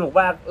ราจะสนุก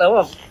มากแล้วแ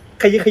บบ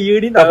ขยื้อ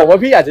นิดหน่อยแต่ผมว่า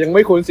พี่อาจจะยังไ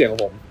ม่คุ้นเสียงของ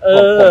ผม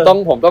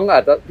ต้องอ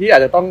าจจะพี่อา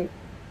จจะต้อง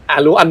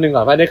รู้อันนึงก่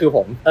อนว่านี่คือผ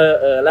ม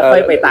แล้วค่อ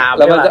ยไปตาม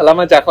แล้ว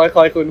มันจะค่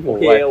อยๆคุ้นหู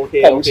ไว้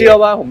ผมเชื่อ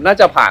ว่าผมน่า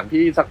จะผ่าน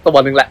พี่สักตัว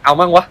นึงแหละเอา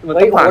มั่งวะมัน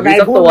ต้องผ่านพี่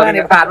สักตัว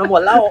นึงผ่านมาหม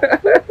ดแล้ว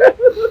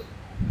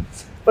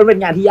มันเป็น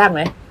งานที่ยากไห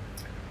ม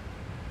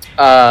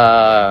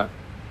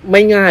ไ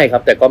ม่ง่ายครั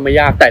บแต่ก็ไม่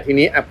ยากแต่ที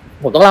นี้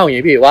ผมต้องเล่าอย่าง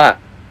นี้พี่ว่า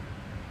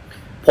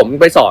ผม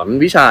ไปสอน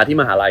วิชาที่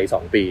มหาลัย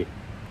2 ปี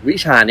วิ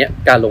ชาเนี้ย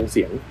การลงเ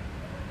สียง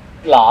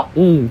หรอ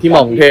ที่ม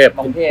องเทพ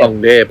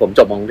ผมจ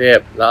บมองเทพ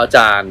แล้วอาจ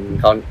ารย์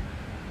เ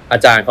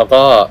ขา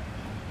ก็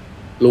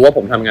รู้ว่าผ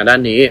มทำงานด้า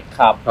นนี้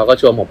เขาก็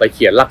ชวนผมไปเ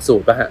ขียนหลักสู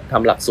ตรท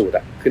ำหลักสูตร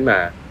ขึ้นมา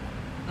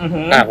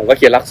ผมก็เ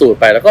ขียนหลักสูตร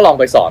ไปแล้วก็ลอง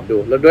ไปสอนดู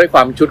แล้วด้วยคว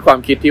าม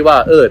คิดที่ว่า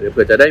เดี๋ยวเ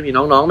ผื่อจะได้มี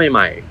น้องๆให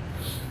ม่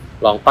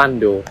ๆลองปั้น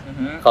ดู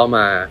เข้าม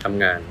าท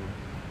ำงาน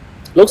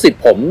ลูกศิษ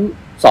ย์ผม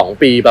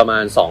2 ปีประมา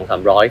ณ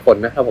 200-300 คน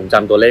นะถ้าผมจ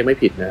ำตัวเลขไม่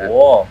ผิดนะฮะ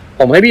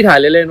ผมให้พี่ทาย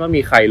เล่นๆว่า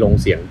มีใครลง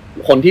เสียง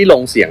คนที่ล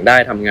งเสียงได้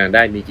ทำงานไ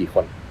ด้มีกี่ค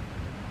น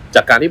จ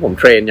ากการที่ผม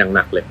เทรนอย่างห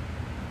นักเลย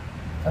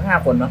ทั้ง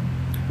5 คนเนาะ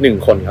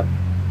1 คนครับ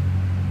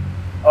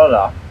เหร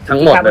อทั้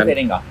งหมดนั้น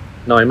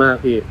น้อยมาก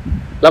พี่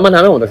แล้วมันท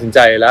ำให้ผมตัดสินใจ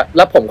แ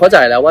ล้วผมเข้าใจ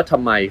แล้วว่าทำ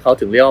ไมเขา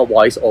ถึงเรียกว่า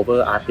voice over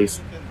artist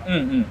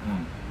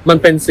มัน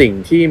เป็นสิ่ง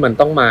ที่มัน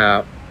ต้องมา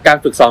การ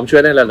ฝึกซ้อมช่ว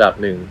ยในระดับ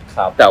หนึ่ง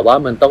แต่ว่า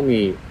มันต้อง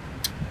มี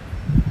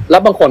แล้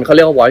วบางคนเขาเ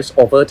รียกว่า voice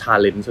over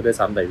talent ซะด้วย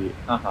ซ้ำไปพี่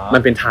มั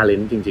นเป็น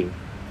talent จริง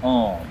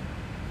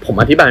ๆผม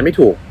อธิบายไม่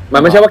ถูกมั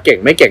นไม่ใช่ว่าเก่ง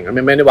ไม่เก่ง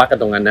มันไม่ได้วัดกัน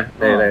ตรงนั้นนะ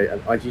ใน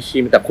อาชี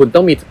พแต่คุณต้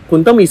อง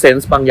มีเซน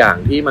ส์บางอย่าง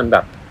ที่มันแบ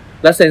บ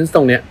และเซนส์ต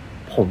รงเนี้ย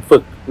ผมฝึ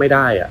กไม่ไ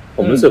ด้อ่ะผ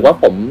มรู้สึกว่า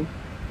ผ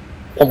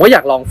มก็อย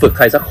ากลองฝึกใ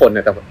ครสักคนเ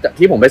นี่ยแต่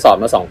ที่ผมไปสอน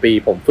มา2 ปี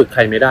ผมฝึกใค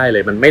รไม่ได้เล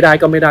ยมันไม่ได้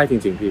ก็ไม่ได้จ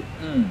ริงๆพี่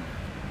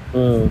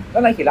แล้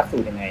วนายเขียนหลักสู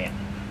ตรยังไงอ่ะ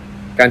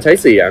การใช้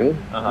เสียง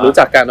รู้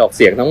จักการออกเ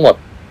สียงทั้งหมด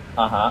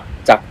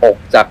จากอก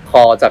จากค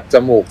อจากจ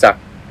มูกจาก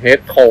เฮด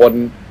โทน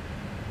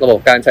ระบบ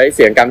การใช้เ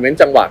สียงการเว้น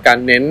จังหวะการ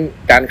เน้น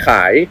การข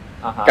าย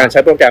การใช้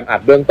โปรแกรมอั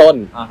ดเบื้องต้น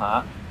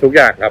ทุกอ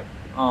ย่างครับ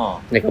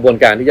ในกระบวน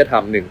การที่จะท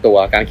ำหนึ่งตัว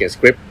การเขียนส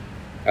คริปต์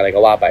อะไรก็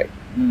ว่าไป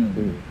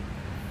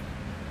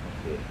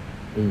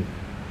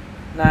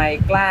นาย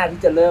กล้าที่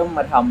จะเริ่มม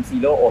าทำ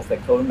Zero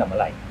Obstacle ตั้งแต่เมื่อ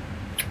ไหร่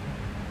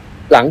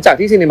หลังจาก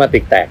ที่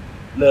Cinematic แตก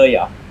เลยเหร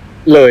อ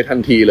เลยทัน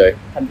ทีด้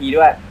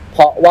วยเพ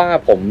ราะว่า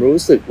ผมรู้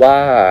สึกว่า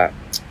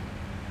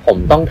ผม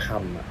ต้องท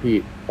ำอ่ะพี่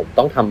ผม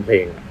ต้องทำเพล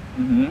ง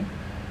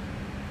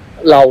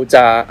เราจ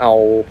ะเอา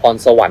พร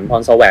สวรรค์พ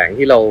รแสวง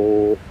ที่เรา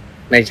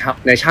ใน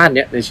ชาติเ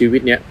นี้ยในชีวิ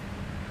ตเนี้ย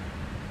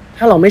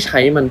ถ้าเราไม่ใช้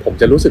มันผม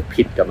จะรู้สึก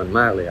ผิดกับมัน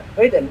มากเลยอ่ะเ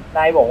ฮ้ยแต่น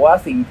ายบอกว่า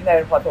สิ่งที่นายเ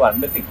ป็นพรสวรรค์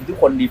เป็นสิ่งที่ทุก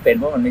คนดีเฟน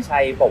ต์ว่ามันไม่ใช่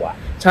ป่าววะ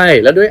ใช่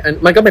แล้วด้วย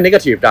มันก็เป็น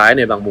negative drive ใ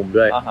นบางมุม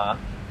ด้วย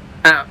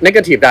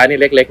negative drive นี่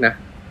เล็กๆนะ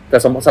แต่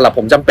สำหรับผ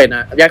มจำเป็นน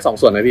ะแยก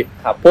2ส่วนนะพี่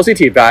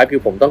positive drive คื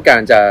อผมต้องกา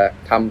รจะ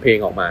ทำเพลง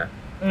ออกมา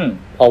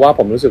เพราะว่าผ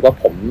มรู้สึกว่า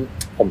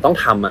ผมต้อง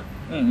ทำอ่ะ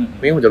ไ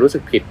ม่งั้นผมจะรู้สึ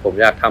กผิดผม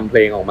อยากทำเพล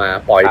งออกมา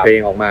ปล่อยเพลง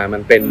ออกมามั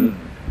นเ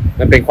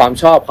ป็นความ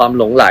ชอบความ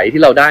หลงไหล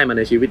ที่เราได้มาใ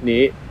นชีวิต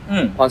นี้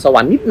พรสว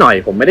รรค์นิดหน่อย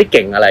ผมไม่ได้เ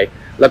ก่งอะไร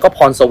แล้วก็พ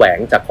รแสวง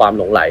จากความ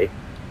หลงไหล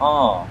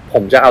ผ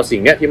มจะเอาสิ่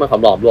งเนี้ยที่มาค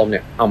ำหลอมรวมเนี่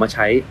ยเอามาใ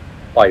ช้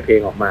ปล่อยเพลง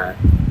ออกมา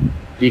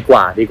ดีกว่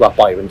า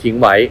ปล่อยมันทิ้ง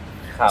ไว้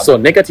ส่วน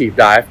negative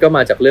drive ก็ม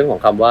าจากเรื่องขอ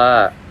งคำว่า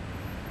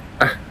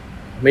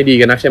ไม่ดี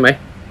กันนักใช่ไหม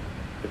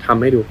ท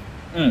ำให้ดู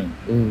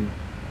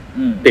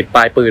ติดป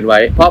ลายปืนไว้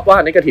เพราะว่า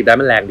negative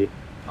drive มันแรงดี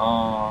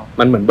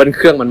มันเหมือนเบิ้ลเค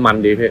รื่องมัน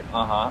ดีพี่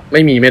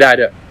ไม่ได้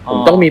ด้วยผม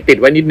ต้องมีติด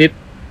ไว้นิด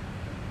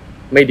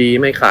ไม่ดี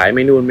ไม่ขายไ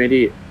ม่นู่นไม่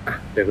ดี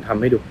เดี๋ยวท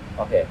ำให้ดู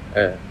โอเค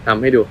ท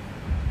ำให้ดู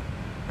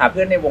หาเ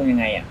พื่อนในวงยัง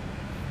ไง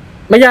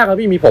ไม่ยากครับ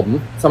พี่มีผม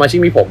สมาชิก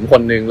มีผมค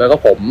นนึงแล้วก็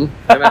ผม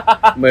ใช่ไหม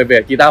มือเบ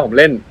สกีตาร์ผม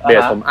เล่นเบ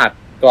สผมอัด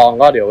กลอง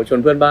ก็เดี๋ยวชวน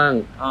เพื่อนบ้าง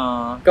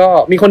ก็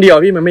มีคนเดียว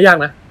พี่มันไม่ยาก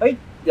นะเฮ้ย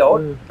เดี๋ยว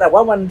แต่ว่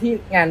าวันที่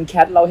งานแค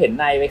ทเราเห็น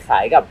นายไปขา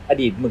ยกับอ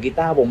ดีตมือกีต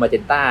าร์วงมาเจ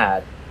นต้า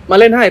มา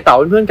เล่นให้เต๋า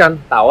เป็นเพื่อนกัน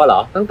เต๋าเหร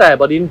อตั้งแต่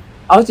บอดิน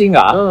จริงเห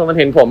รอมัน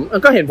เห็นผม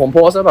ก็เห็นผมโพ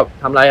สแล้วแบบ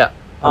ทำไรอ่ะ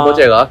ทำโปรเ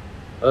จกต์เหรอ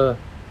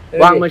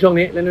ว่างมาช่วง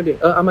นี้เล่นดูดิ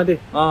เอามาดิ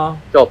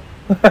จบ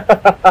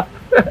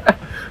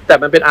แต่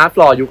มันเป็นอาร์ตฟ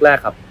ลอร์ยุคแรก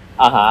ครับ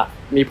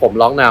มีผม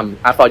ร้องน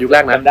ำอาร์ตฟลอร์ยุคแร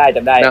กนะจำไ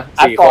ด้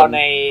อาร์ตฟลอร์ใ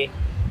น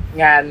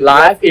งาน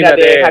Live in a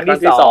Day ครั้ง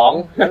ที่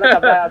2แล้วจ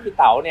ำได้พี่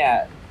เต๋าเนี่ย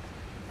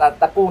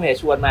ตะกู้เนี่ย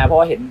ชวนมาเพราะ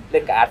ว่าเห็นเ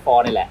ล่นกับอาร์ตฟลอ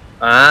ร์นี่แหละ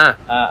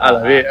เหร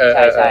อพี่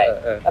ใช่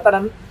แล้วตอน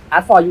นั้นอา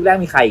ร์ตฟลอร์ยุคแรก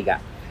มีใครอีก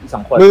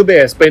2คนมือเบ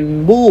สเป็น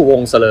บู้ว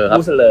งเสลอครับ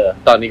บู้เสลอ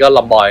ตอนนี้ก็ล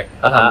อมบอย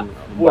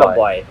บู้ลอม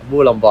บ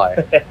อย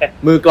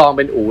มือกลองเ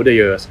ป็นอูเด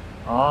เยอร์ส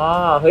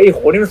เฮ้ยโห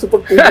นี่มันซุปเปอ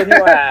ร์กู๊ดเลย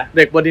นี่ว่าเ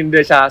ด็กบดินเด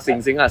ชาสิง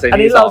ห์เซนีอัน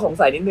นี้เราสง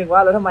สัยนิดนึงว่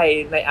าแล้วทำไม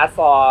ในอาร์ตฟ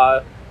อร์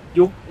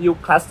ยุค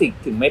คลาสสิก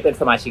ถึงไม่เป็น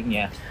สมาชิกเ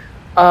นี้ย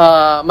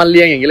มันเ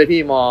รียงอย่างนี้เลย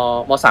พี่ม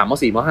3ม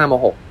4ม5ม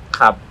6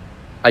ครับ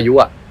อายุ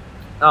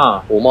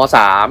โหม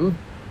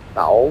3เ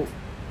ต๋า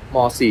ม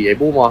4ไอ้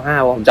บู้ม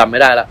5ผมจำไม่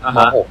ได้ละม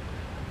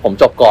6ผม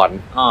จบก่อน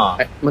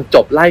มันจ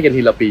บไล่กัน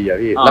ทีละปีอะ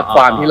พี่และค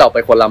วามที่เราไป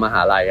คนละมห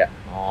าลัย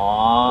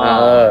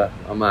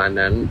ประมาณ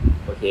นั้น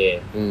โอเค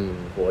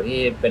โหนี่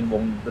เป็นว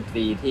งดนต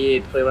รีที่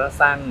เรียกว่า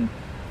สร้าง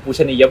ปูช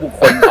นียบุค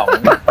คลของ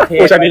ประเท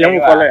ศปูชนีย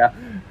บุคคลเลย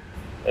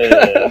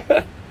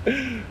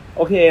โ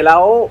อเคแล้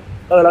ว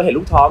เราเห็น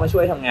ลูกท้อมาช่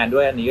วยทำงานด้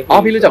วยอันนี้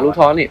ก็พี่รู้จักลูก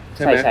ท้อนี่ใ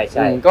ช่ไหมใ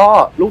ช่ก็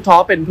ลูกท้อ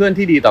เป็นเพื่อน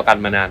ที่ดีต่อกัน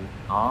มานาน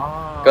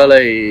ก็เล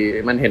ย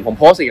มันเห็นผม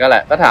โพสต์อีกแล้วแหล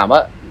ะก็ถามว่า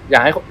อยา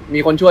กให้มี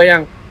คนช่วย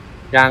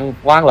ยัง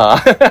ว่างเหรอ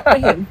ไ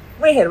ม่เ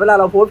ห็นเวลา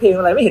เราโพสเพลง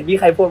อะไรไม่เห็นมี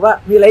ใครโพสว่า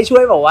มีอะไรช่ว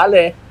ยบอกว่าเล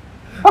ย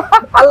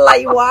อะไร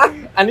วะ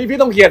อันนี้พี่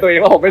ต้องเคลียร์ตัวเอง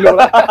ว่าผมไม่รู้แ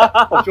ล้ว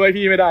ผมช่วย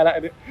พี่ไม่ได้แล้วอั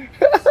นนี้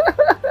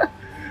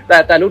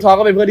แต่ลูกท้อ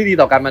ก็เป็นเพื่อนที่ดี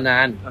ต่อกันมานา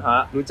น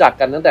รู้จัก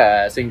กันตั้งแต่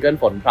ซิงเกิล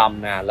ฝนพร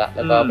ำนานแ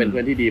ล้วก็เป็นเพื่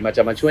อนที่ดี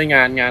มาช่วยง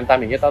านตาม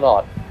อย่างนี้ตลอ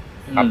ด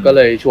ครับก็เ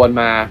ลยชวน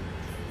มา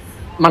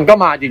มันก็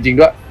มาจริงๆ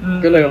ด้วย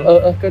ก็เลย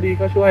ก็ดี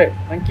ก็ช่วย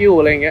thank you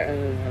อะไรเงี้ย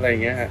อะไร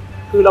เงี้ยฮะ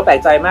คือเราแปลก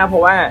ใจมากเพรา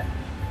ะว่า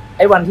ไ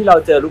อ้วันที่เรา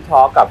เจอลูกท้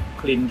อกับ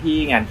คลินที่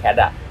งานแคท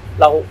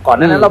เราก่อนห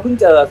น้านั้นเราเพิ่ง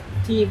เจอ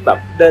ที่แบบ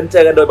เดินเจ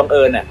อกันโดยบังเ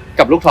อิญ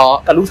กับลูกท้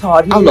อ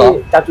ที่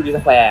จามจุรีส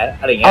แควร์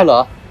อะไรเงี้ยเหร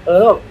อ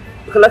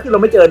แล้วคือเรา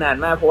ไม่เจอนาน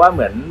มากเพราะว่าเห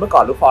มือนเมื่อก่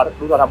อนลูกท้อ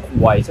ทำคุ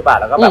ยใช่ป่ะ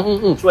แล้วก็แบบ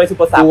ช่วยซุปเ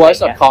ปอร์ซับอะไร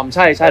เงี้ยใ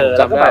ช่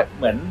จำได้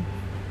เหมือน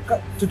ก็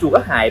จู่ๆก็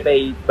หายไป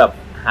แบบ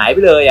หายไป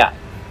เลย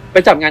ไป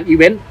จับงานอีเ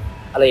วนต์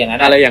อะไรอย่างนั้น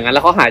แล้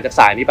วเขาหายจาก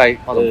สายนี้ไป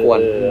พอสมควร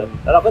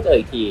แล้วเราก็เจอ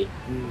อีกที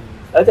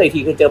แล้วเจออีก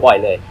ทีคือเจอบ่อย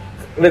เลย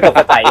เลยตก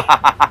ใจ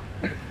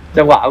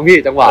จังหวะพี่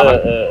จังหวะ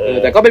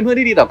แต่ก็เป็นเพื่อน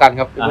ที่ดีต่อกัน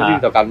ครับเป็นเพื่อนที่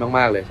ดีต่อกันม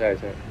ากๆเลยใช่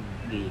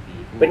ดี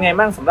เป็นไง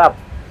บ้างสำหรับ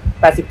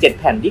87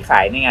แผ่นที่ขา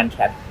ยในงานแค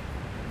ท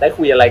ได้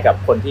คุยอะไรกับ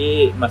คนที่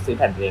มาซื้อแ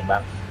ผ่นเพลงบ้า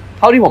งเ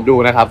ท่าที่ผมดู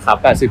นะครับ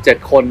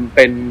87คนเ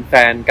ป็นแฟ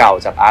นเก่า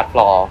จาก Art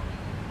Floor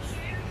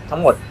ทั้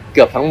งหมดเ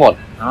กือบทั้งหมด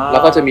แล้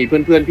วก็จะมีเ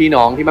พื่อนๆพี่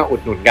น้องที่มาอุ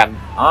ดหนุนกัน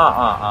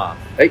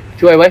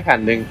ช่วยไว้แผ่น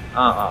นึง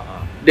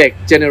เด็ก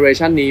เจเนอเร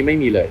ชันนี้ไม่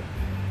มีเลย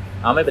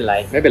ไม่เป็นไร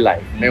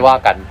ไม่ว่า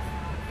กัน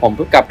ผม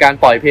กับการ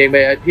ปล่อยเพลงไป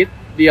อาทิตย์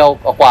เดียว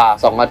กว่า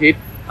2อาทิต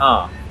ย์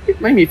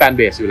ไม่มีแฟนเ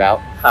บสอยู่แล้ว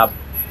ครับ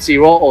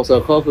Zero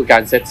Circle คือกา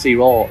รเซต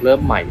Zero เริ่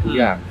มใหม่ทุก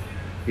อย่าง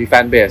มีแฟ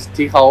นเบส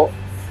ที่เขา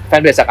แฟ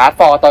นเบสจากอาร์ต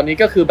ฟอร์ตอนนี้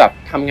ก็คือแบบ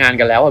ทำงาน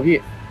กันแล้วอะพี่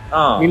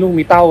มีลูก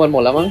มีเต้ากันหม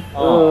ดแล้วมั้ง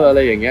อะไร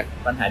อย่างเงี้ย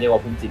ปัญหาเดียวกั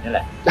บภูมิจิตนั่นแห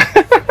ละ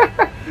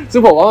ซึ่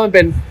งผมว่ามันเ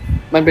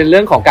ป็นเรื่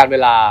องของการเว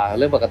ลาเ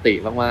รื่องปกติ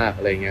มากๆ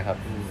อะไรอย่างเงี้ยครับ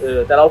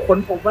แต่เราค้น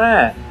พบว่า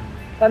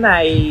ถ้านา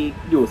ย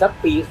อยู่สัก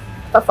ปี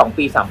สัก2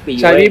 ปี 3 ปี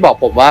ใช่พี่บอก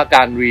ผมว่าก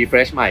าร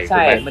refresh ใหม่ใ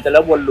ช่มันจะเ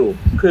ริ่มวนลูป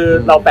คือ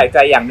เราแปลกใจ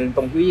อย่างนึงต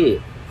รงที่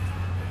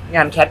ง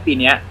านแคทปี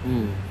นี้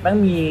มัน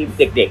มี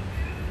เด็ก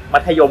ๆมั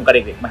ธยมกับเ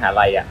ด็กๆมหา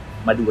ลัยอ่ะ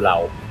มาดูเรา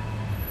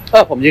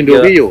ผมยืนดู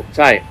พี่อยู่ใ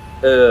ช่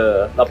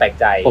เราแปลก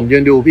ใจผมยื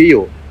นดูพี่อ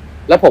ยู่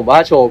แล้วผมว่า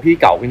โชว์พี่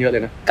เก่าขึ้นเยอะเล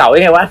ยนะเก่า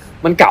ยังไงวะ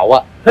มันเก่าอ่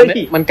ะ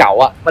มันเก่า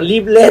อ่ะมันรี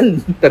บเล่น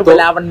แต่เว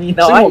ลามันมี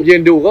น้อยซึ่งผมยื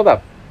นดูก็แบบ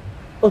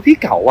พี่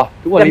เก่าอ่ะ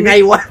ทุกวันนี้ยังไง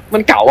วะมั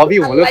นเก่าอ่ะพี่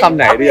ผมเลือกคำไ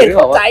หนดีพี่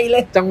บอกว่า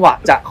จังหวะ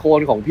จะโค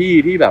นของพี่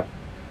ที่แบบ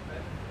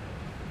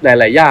ห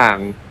ลายๆอย่าง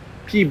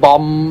พี่บอ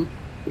ม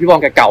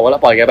แกเก่าแล้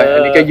วปล่อยแกไปอั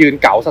นนี้แกยืน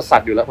เก่าสั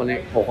สๆอยู่แล้วคนนี้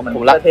ผ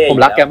ม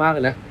รักแกมากเล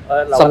ยนะ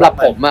สำหรับ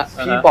ผมอ่ะ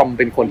พี่บอมเ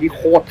ป็นคนที่โ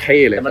คตรเท่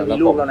เลยแต่มันมี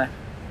ลูกแล้วนะ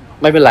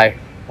ไม่เป็นไร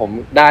ผ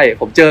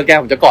มเจอแก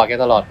ผมจะกอดแก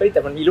ตลอดแ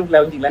ต่มันมีลูกแล้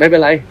วจริงๆแล้วไม่เป็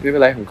นไ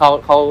รผมเ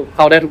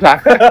ข้าได้ทุกทาง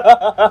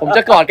ผมจ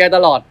ะกอดแกต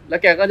ลอดแล้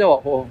วแกก็จะบอก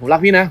โอ้ผมรั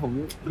กพี่นะ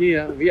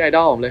พี่ไอด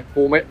อลผมเลย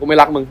กูไม่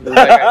รักมึงไป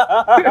ไกล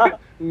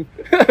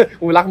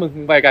กูไม่รักมึง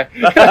ไปไกล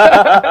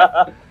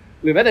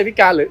หรือแม้แต่พี่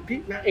การหรือพี่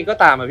แม่เองก็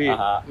ตามอ่ะพี่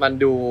มัน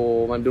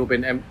ดูเ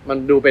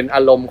ป็นอ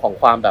ารมณ์ของ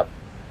ความแบบ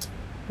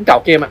มันเก่า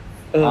เกมอ่ะ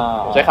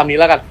ใช้คำนี้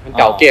แล้วกันมัน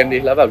เก่าเกมดิ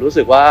แล้วแบบรู้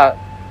สึกว่า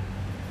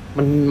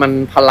มัน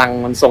พลัง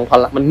มันทรงพ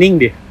ลังมันนิ่ง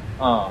ดิ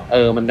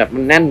มันแบบมั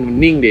นแน่นมัน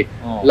นิ่งดิ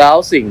แล้ว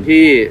สิ่ง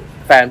ที่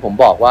แฟนผม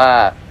บอกว่า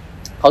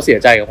เขาเสีย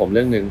ใจกับผมเ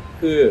รื่องนึง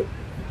คือ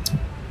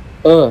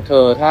เธ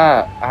อถ้า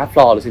อาร์ตฟ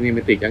ลอร์หรือซีนิเม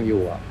ติกยังอ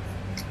ยู่อ่ะ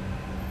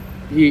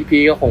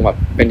พี่ก็คงแบบ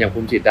เป็นอย่างภู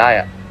มิจิตได้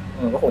อ่ะ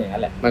ก็คงอย่างนั้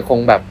นแหละมันคง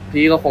แบบ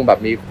พี่ก็คงแบบ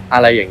มีอะ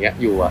ไรอย่างเงี้ย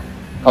อยู่อ่ะ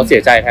เขาเสี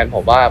ยใจแทนผ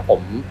มว่าผม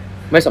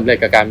ไม่สำเร็จ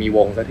กับการมีว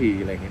งสักที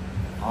อะไรเงี้ย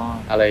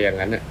อะไรอย่าง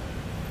นั้นเนี่ย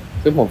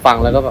ซึ่งผมฟัง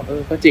แล้วก็แบบ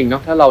ก็จริงเนา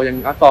ะถ้าเรายัง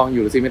อาร์ตฟลอร์อ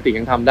ยู่หรือซีนิเมติก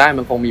ยังทำได้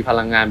มันคงมีพ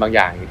ลังงานบางอ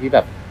ย่างที่แบ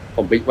บผ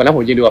มไปวันนั้นผ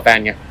มยืนดูกับแฟน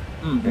ไง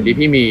อย่างที่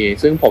พี่มี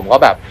ซึ่งผมก็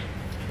แบบ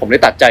ผมได้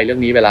ตัดใจเรื่อ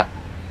งนี้ไปละ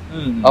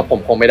เพราะผม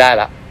คงไม่ได้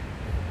ละ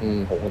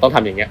ผมคงต้องท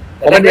ำอย่างเงี้ยเ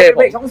พราะมันเ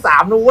พลงช่อง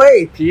3นะเว้ย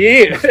พี่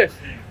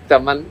แต่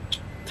มัน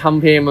ท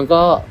ำเพลงมัน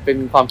ก็เป็น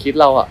ความคิด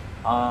เราอ่ะ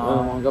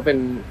มันก็เป็น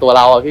ตัวเ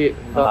ราอ่ะพี่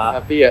ก็แฮ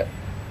ปปี้อ่ะ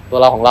ตัว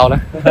เราของเราน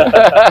ะ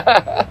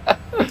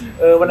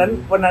วัน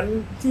นั้น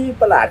ที่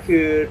ประหลาดคื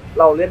อ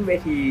เราเล่นเว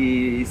ที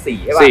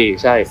4ใช่ป่ะ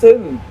4ใช่ซึ่ง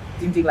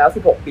จริงๆแล้ว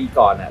16 ปี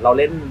ก่อนน่ะเรา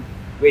เล่น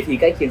เวที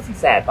ใกล้เคียงสี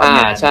แสดตอน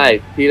นั้นใช่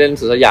พี่เล่น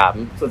สยาม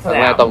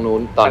ตอนนู้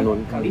น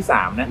ครั้งที่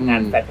3นะงา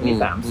นแฟชั่นครั้งที่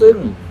3ซึ่ง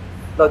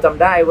เราจ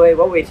ำได้เว้ย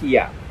ว่าเวที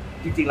อ่ะ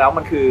จริงๆแล้ว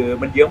มันคือ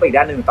มันเยื้องไปอีก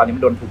ด้านนึงตอนนี้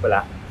มันโดนทุบไปแ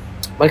ล้ว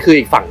มันคือ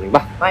อีกฝั่งนึงป่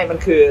ะไม่มัน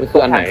คือ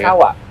อันไหนเข้า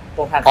อ่ะต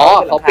รงทาง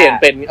เขาเปลี่ยน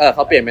เป็นเข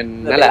าเปลี่ยนเป็น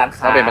นั่นแหละ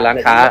เขาเปลี่ยนเป็นร้าน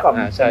ค้า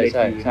ใ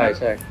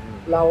ช่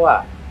เราอ่ะ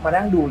มา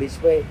นั่งดูลิส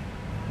ต์เว้ย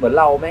เหมือน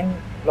เราแม่ง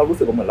เรารู้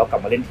สึกว่าเหมือนเรากลั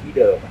บมาเล่นที่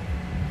เดิม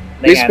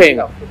ในงานที่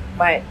เรา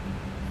ไม่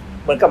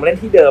เหมือนกลับมาเล่น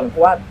ที่เดิมเพรา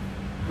ะว่า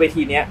เว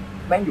ทีเนี้ย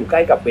แม่งอยู่ใก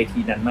ล้กับเวที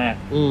นั้นมาก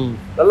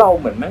แล้วเรา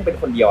เหมือนแม่งเป็น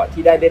คนเดียวอ่ะ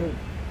ที่ได้เล่น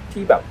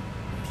ที่แบบ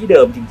ที่เดิ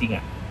มจริงๆอ่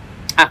ะ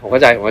ผมเข้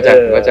าใจ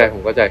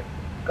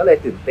ก็เลย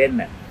ตื่นเต้น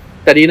น่ะ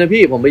แต่ดีนะ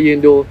พี่ผมไปยืน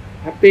ดู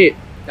แฮปปี้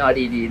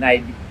ดี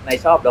ใน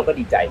ชอบเราก็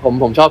ดีใจ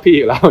ผมชอบพี่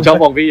อยู่แล้วชอบ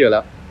วงพี่อยู่แ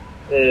ล้ว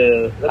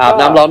อาบ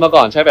น้ำร้อนมา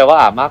ก่อนใช่แปลว่า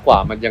อาบมากกว่า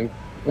มัน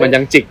ยั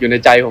งจิกอยู่ใน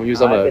ใจผมอยู่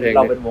เสมอเพลงเ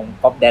ราเป็นวง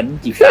ป๊อปแดนซ์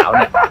จีบสาวเ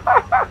นี่ย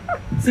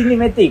ซินิ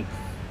เมติก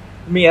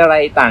มีอะไร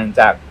ต่าง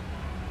จาก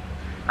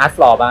อาร์ตฟ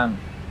ลอร์บ้าง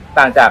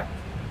ต่างจาก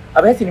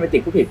ไม่ใช่ซินิเมติ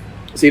กผู้ผิด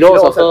ซีโร่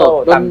ซอเซอร์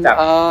ต่างจาก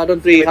ดน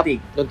ตรีค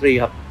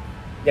รับ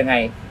ยังไง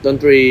ดน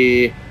ตรี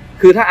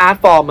คือถ้าอาร์ต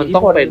ฟอร์มันต้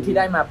องเป็นที่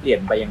ได้มาเปลี่ยน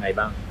ไปยังไง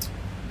บ้าง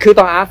คือต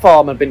อนอาร์ตฟอ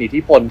ร์มันเป็นอิท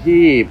ธิพล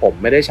ที่ผม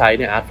ไม่ได้ใช้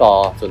ในอาร์ตฟอ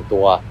ร์ส่วนตั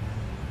ว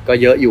ก็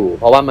เยอะอยู่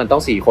เพราะว่ามันต้อ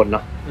ง4 คนเน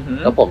าะ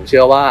แล้วผมเ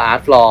ชื่อว่าอาร์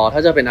ตฟลอร์ถ้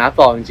าจะเป็นอาร์ตฟ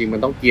ลอร์จริงๆมั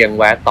นต้องเกียง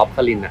แวดท็อปค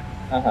ลินอ่ะ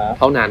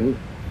เท่านั้น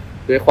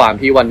ด้วยความ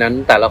ที่วันนั้น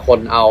แต่ละคน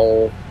เอ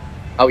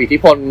าอิทธิ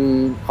พล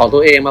ของตั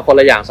วเองมาคน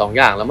ละอย่าง2 อ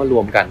ย่างแล้วมาร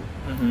วมกัน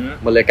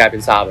มันเลยกลายเป็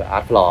นซาวด์แบบอา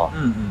ร์ตฟลอร์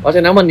เพราะฉ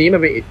ะนั้นวันนี้มั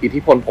นเป็นอิทธิ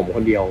พลผมค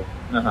นเดียว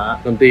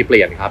ดนตรีเป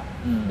ลี่ยนครับ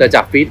แต่จ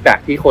ากฟีดแบ็ก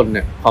ที่คนเ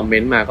นี่ยคอมเม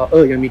นต์มาก็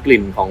ยังมีก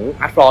ลิ่นของ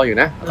อาร์ตฟลอร์อยู่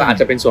นะก็อาจ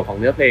จะเป็นส่วนของ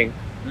เนื้อเพลง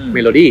เม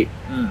โลดี้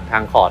ทา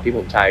งคอร์ดที่ผ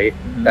มใช้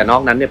แต่นอ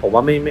กนั้นเนี่ยผมว่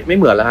าไม่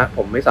เหมือนแล้วฮะผ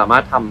มไม่สามาร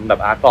ถทำแบบ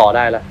อาร์ตฟลอร์ไ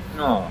ด้แล้ว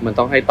มัน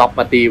ต้องให้ท็อป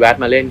มาตีแวด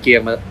มาเล่นเกีย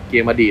ร์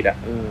มาดีด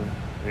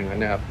อย่างนั้น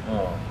นะครับ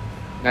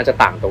น่าจะ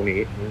ต่างตรงนี้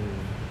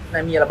นา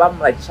ยมีอัลบั้ม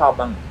อะไรที่ชอบ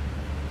บ้าง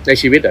ใน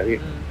ชีวิตเหรอพี่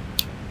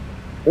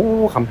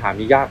คำถาม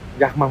นี้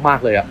ยากมาก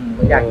ๆเลยอ่ะ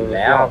ยากอยู่แ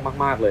ล้วยาก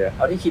มากๆเลยเ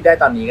อาที่คิดได้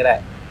ตอนนี้ก็ได้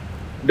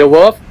The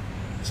Verve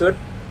ชุด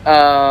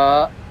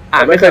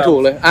ไม่เคยถูก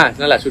เลย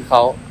นั่นแหละชุดเข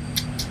า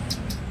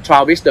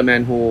Travis the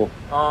Man Who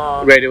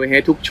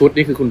Radiohead ทุกชุด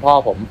นี่คือคุณพ่อ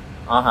ผม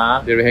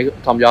Radiohead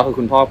ทอมยอร์คคือ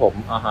คุณพ่อผม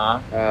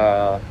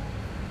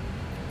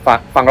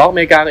ฝั่งร็อกอเ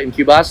มริกากับ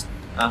Incubus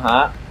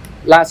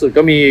ล่าสุด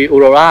ก็มี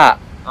Aurora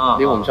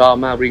ที่ผมชอบ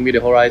มาก Bring Me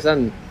the Horizon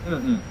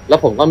แล้ว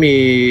ผมก็มี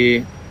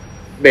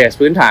เบส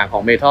พื้นฐานขอ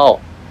ง Metal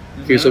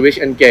Killswitch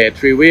Engage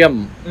Trivium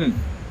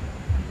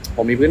ผ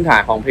มมีพื้นฐา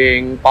นของเพลง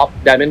Pop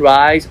Diamond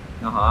Rise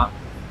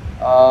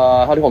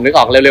เท่าที่ผมนึกอ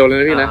อกเร็วๆเลย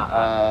นะพี่นะ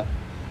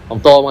ผม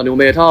โตมาดู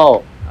เมทัล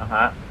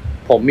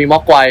ผมมีม็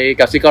อกไว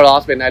กับซิกา r อ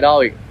สเป็นไอดอล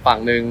อีกฝั่ง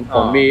หนึ่งผ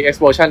มมี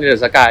Explosion in the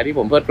Sky ที่ผ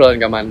มเพลิดเพลิน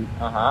กับมัน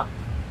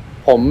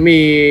ผม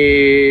มี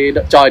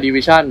Joy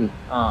Division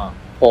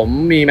ผม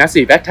มี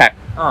Massive Attack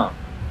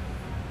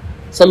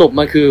สรุป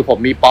มันคือผม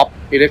มีป๊อป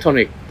อิเล็กทรอ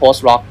นิกส์โพส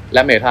ต์ร็อกแล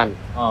ะเมทัล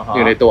อ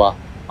ยู่ในตัว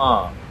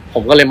ผ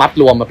มก็เลยมัด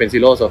รวมมาเป็น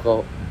Zero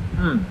Circle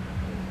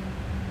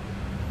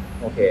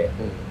โอเค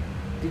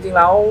จริงๆแ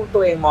ล้วตั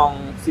วเองมอง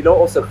Zero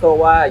Circle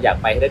ว่าอยาก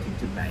ไปให้ได้ถึง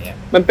จุดไหนอ่ะ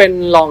มันเป็น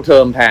long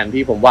term plan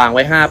ที่ผมวางไ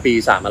ว้5ปี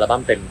3อัลบั้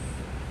มเต็ม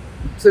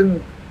ซึ่ง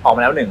ออกม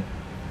าแล้ว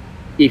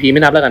1 EP ไ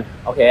ม่นับแล้วกัน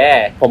โอเค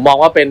ผมมอง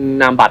ว่าเป็น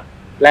นามบัตร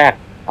แรก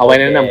เอาไว้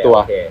แนะนำตัว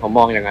ผมม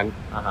องอย่างนั้น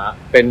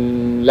เป็น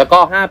แล้วก็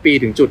5ปี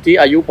ถึงจุดที่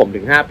อายุผม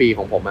ถึง5ปีข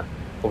องผมอ่ะ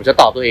ผมจะ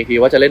ตอบตัวเองที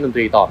ว่าจะเล่นดนต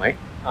รีต่อไหม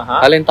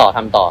ถ้าเล่นต่อท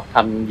ำต่อท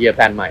ำ year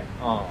plan ใหม่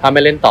ถ้าไ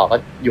ม่เล่นต่อก็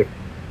ห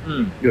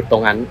ยุดตร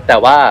งนั้นแต่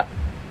ว่า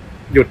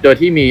หยุดโดย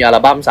ที่มีอัล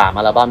บั้ม3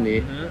อัลบั้มนี้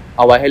เ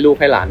อาไว้ให้ลูก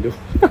ให้หลานดู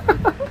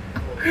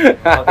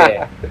โอเค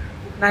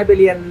นายไป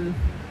เรียน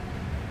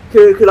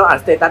คือเราอ่าน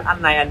สเตตัสอัน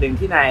นึง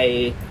ที่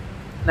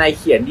นายเ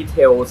ขียนดีเท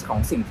ลของ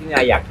สิ่งที่น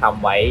ายอยากท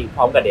ำไว้พ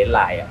ร้อมกับเดดไล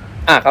น์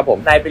ครับผม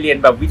นายไปเรียน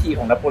แบบวิธีข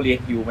องนโปเลียน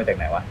ฮิลมาจากไ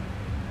หนวะ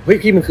เฮ้ย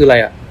พี่มันคืออะไร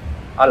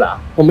อ๋อเหรอ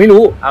ผมไม่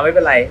รู้ไม่เ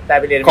ป็นไรนาย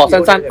ไปเรียนขอ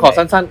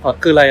สั้น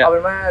ๆคืออะไรเอาเป็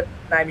นว่า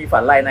นายมีฝั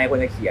นอะไรนายควร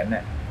จะเขียน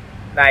น่ะ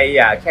นายอ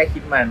ย่าแค่คิ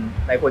ดมัน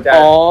นายควรจะเ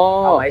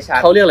อาให้ชัด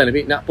เขาเรียกอะไรนะ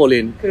พี่นโปเลี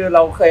ยนคือเร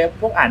าเคย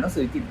พวกอ่านหนัง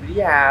สือจิตวิท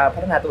ยาพั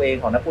ฒนาตัวเอง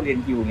ของนโปเลียน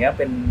ฮิลเงี้ย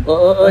เป็น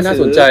น่า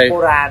สนใจโบ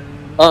ราณ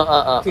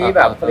ที่แ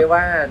บบเขาเรียก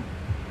ว่า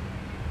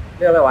เ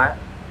รียกอะไรวะ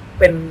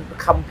เป็น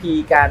คัมภี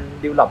ร์การ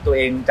ดิวลอปตัวเ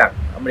องจาก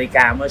อเมริก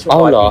าเมื่อช่วง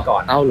100 ปีก่อ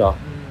นเหรอ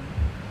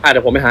เ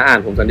ดี๋ยวผมไปหาอ่าน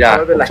ผมสัญญา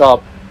ผมชอบ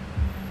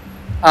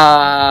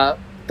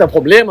แต่ผ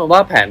มเรียกมันว่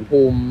าแผนภู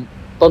มิ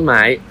ต้นไ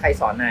ม้ใคร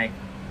สอนนาย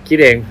คิด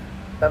เอง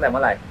ตั้งแต่เมื่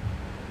อไหร่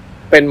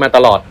เป็นมาต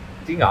ลอด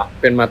จริงเหรอ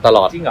เป็นมาตล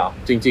อดจริงเหรอ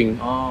จริง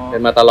ๆเป็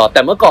นมาตลอดแ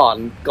ต่เมื่อ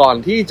ก่อน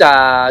ที่จะ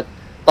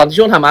ตอนที่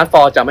ช่วงทำอาร์ตฟ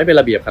อร์จะไม่เป็น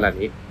ระเบียบขนาด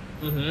นี้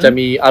จะ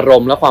มีอาร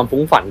มณ์และความ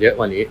ฟุ้งฝันเยอะ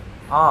กว่านี้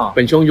เ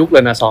ป็นช่วงยุคเร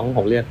เนซองส์ข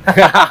องเรียน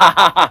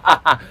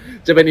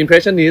จะเป็น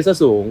impressionist ซะ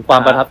สูงควา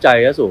มประทับใจ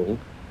ซะสูง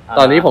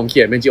ตอนนี้ผมเ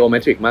ขียนเป็น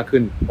geometric มากขึ้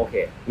นโอเค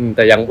แ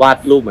ต่ยังวาด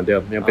รูปเหมือนเดิ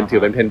มยังเป็นถื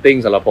อเป็น painting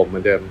สำหรับผมเหมื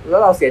อนเดิมแล้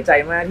วเราเสียใจ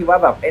มากที่ว่า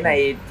แบบใน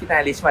ที่นา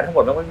ยลิสต์มาทั้งหม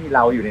ดแล้วไม่มีเร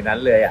าอยู่ในนั้น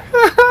เลย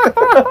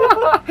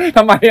ท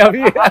ำไม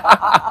พี่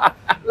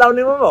เรา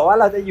นึกว่าบอกว่า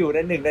เราจะอยู่ใน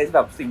หนึ่งในแบ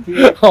บสิ่งที่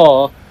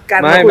กา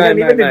รคุยเรื่อง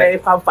นี้เป็นหนึ่งใน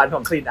ความฝันข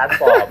อง Clean Art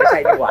for ไม่ใช่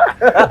ดีกว่า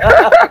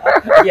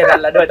เย็นนั้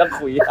นแล้วด้วยต้อง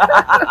คุย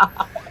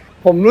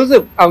ผมรู้สึ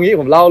กเอางี้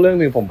ผมเล่าเรื่อง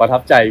นึงผมประทั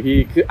บใจพี่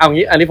คือเอา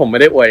งี้อันนี้ผมไม่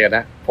ได้อวยกันน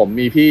ะผม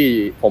มีพี่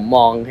ผมม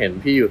องเห็น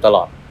พี่อยู่ตล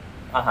อด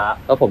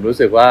แล้วผมรู้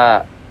สึกว่า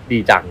ดี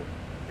จัง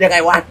ยังไง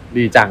วะ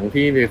ดีจัง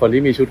พี่มีคน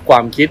ที่มีชุดควา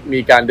มคิดมี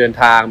การเดิน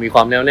ทางมีคว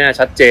ามแน่วแน่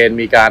ชัดเจน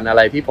มีการอะไ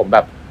รที่ผมแบ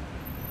บ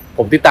ผ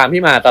มติดตาม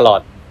พี่มาตลอด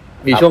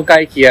มีช่วงใกล้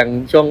เคียง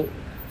ช่วง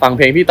ฟังเ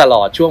พลงพี่ตล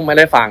อดช่วงไม่ไ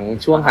ด้ฟัง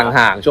ช่วง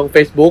ห่างๆช่วง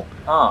Facebook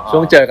ช่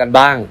วงเจอกัน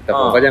บ้างแต่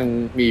ผมก็ยัง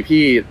มี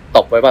พี่ต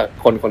บไว้ว่า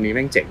คนนี้แ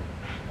ม่งเจ๋ง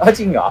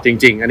จริงเหรอจ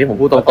ริงๆอันนี้ผม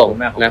พูดตรง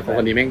ๆนะค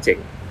นนี้แม่งเจ๋ง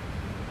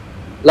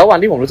แล้ววัน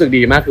ที่ผมรู้สึก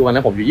ดีมากคือวัน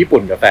นั้นผมอยู่ญี่ปุ่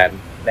นกับแฟน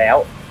แล้ว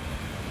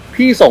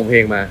พี่ส่งเพล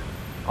งมา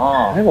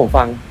ให้ผม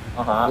ฟัง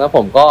แล้วผ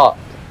มก็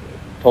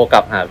โทรก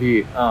ลับหาพี่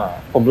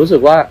ผมรู้สึ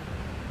กว่า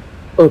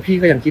พี่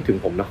ก็ยังคิดถึง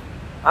ผมเนาะ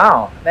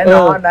แน่น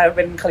อนนายเ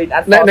ป็นคลินอั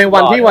ตในวั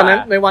นที่วัน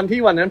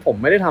นั้นผม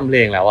ไม่ได้ทำเพล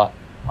งแล้ว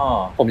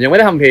ผมยังไม่ไ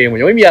ด้ทำเพลงผม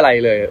ยังไม่มีอะไร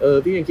เลย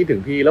พี่ยังคิดถึ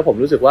งพี่แล้วผม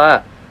รู้สึกว่า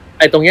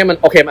ไอ้ตรงเนี้ยมัน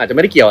โอเคมันอาจจะไ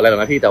ม่ได้เกี่ยวอะไรหรอก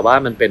นะพี่แต่ว่า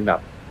มันเป็นแบบ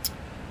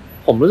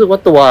ผมรู้สึกว่า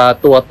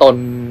ตัวตน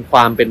คว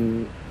ามเป็น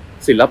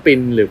ศิลปิน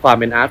หรือความ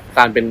เป็นอาร์ตก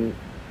ารเป็น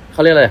เข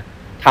าเรียกอะไร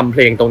ทำเพ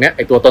ลงตรงเนี้ยไ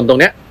อ้ตัวตนตร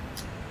งเนี้ย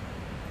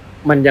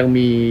มันยัง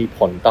มีผ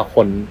ลต่อค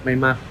นไม่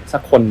มากสั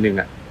กคนหนึ่ง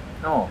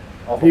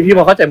พี่พ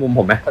อเข้าใจมุม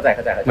ผมไหมเข้าใจ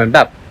เหมือนแบ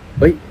บ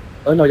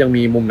เรายัง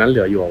มีมุมนั้นเห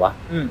ลืออยู่วะ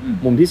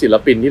มุมที่ศิล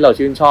ปินที่เรา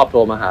ชื่นชอบโท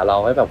รมาหาเรา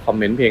ให้แบบคอม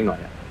เมนต์เพลงหน่อย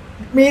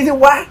มีสิ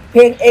วะเพ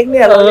ลงเอ็กเ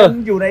นี่ยเรายัง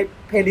อยู่ใน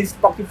เพลย์ลิสต์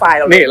Spotify เ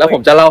รานี่แล้วผ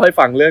มจะเล่าให้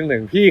ฟังเรื่องหนึ่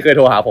งพี่เคยโ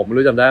ทรหาผมไม่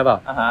รู้จำได้ป่ะ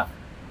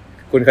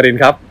คุณคริน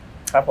ครับ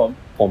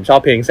ผมชอบ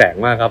เพลงแสง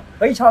มากครับ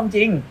เฮ้ยชอบจ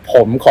ริงผ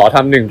มขอท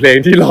ำ1เพลง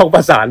ที่ร้องป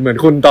ระสานเหมือน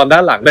คุณตอนด้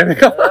านหลังได้ไหม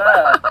ครับ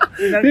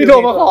พี่โทร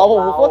มาขอผ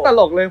มโคตรต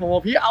ลกเลยผมบอ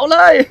กพี่เอาเล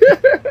ย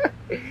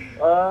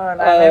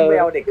ให้ไป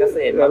เอาเด็กเกษ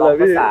ตรมาร้อง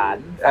ประสาน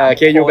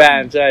KU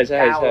Band ใช่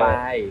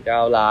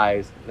9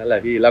 lines นั่นแหละ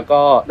พี่แล้ว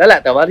ก็นั่นแหละ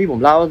แต่ว่าที่ผม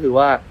เล่าก็คือ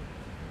ว่า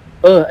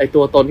ไอ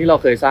ตัวตนที่เรา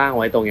เคยสร้าง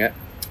ไว้ตรงเนี้ย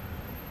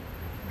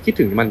คิด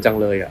ถึงมันจัง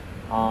เลย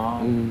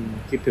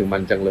คิดถึงมั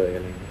นจังเลยอ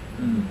ะไรอย่างเงี้ย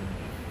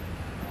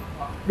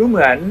ดูเห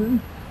มื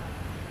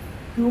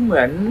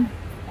อน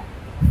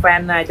แฟ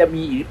นนายจะ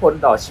มีอิทธิพล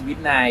ต่อชีวิต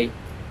นาย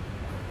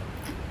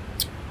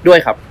ด้วย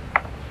ครับ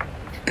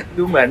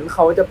ดูเหมือนเข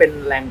าจะเป็น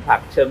แรงผลั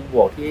กเชิงบ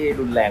วกที่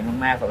รุนแรง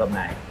มากๆสำหรับน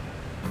าย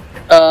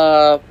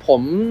ผ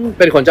มเ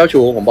ป็นคนเจ้า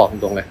ชู้ผมบอกต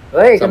รงๆเลยเ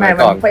ฮ้ยทำไม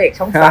มันพระเอก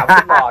ช่อง3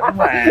ขึ้นหล่อขึ้น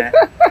มา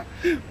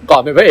ก่อ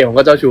นเป็นพระเอกผม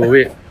ก็เจ้าชู้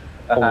พี่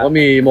ผมก็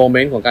มีโมเม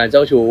นต์ของการเจ้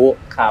าชู้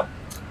ครับ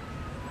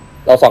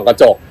เราส่องกระ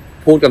จก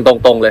พูดกันต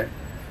รงๆเลย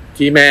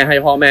ที่แม่ให้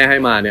พ่อแม่ให้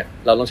มาเนี่ย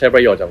เราต้องใช้ป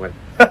ระโยชน์จากมัน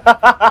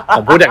ผ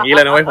มพูดอย่างนี้เล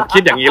ยนะเว้ยผมคิ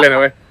ดอย่างนี้เลยนะ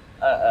เว้ย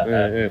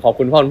ขอบ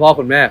คุณพ่อ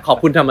คุณแม่ขอบ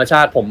คุณธรรมชา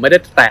ติผมไม่ได้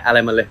แตะอะไร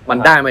มันเลยมัน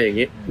ได้มาอย่าง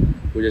นี้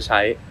กูจะใช้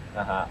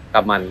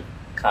กับมัน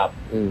ครับ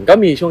ก็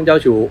มีช่วงเจ้า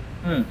ชู้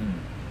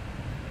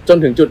จน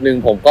ถึงจุดหนึ่ง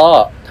ผมก็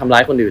ทำร้า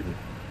ยคนอื่น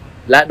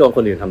และโดนค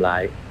นอื่นทำร้า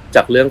ยจ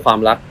ากเรื่องความ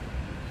รัก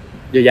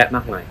เยอะแยะม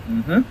ากมาย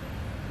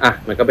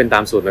มันก็เป็นตา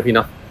มสูตรนะพี่เ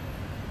นาะ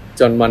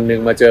จนวันหนึ่ง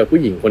มาเจอผู้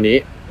หญิงคนนี้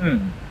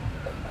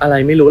อะไร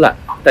ไม่รู้ล่ะ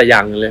แต่อย่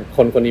างเลย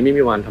คนนี้ไม่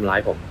มีวันทำร้าย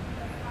ผม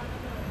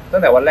ตั้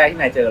งแต่วันแรกที่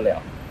นายเจอเลยเหร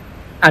อ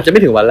อาจจะไม่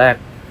ถึงวันแรก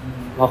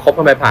พอคบ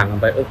กันไปผ่านกัน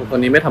ไปคน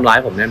นี้ไม่ทำร้าย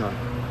ผมแน่นอน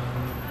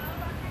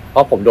เพรา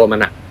ะผมโดนมา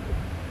หนัก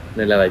ใน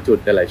หลายๆจุด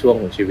ในหลายช่วง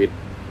ของชีวิต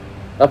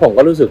แล้วผม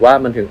ก็รู้สึกว่า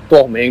มันถึงตัว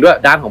ผมเองด้วย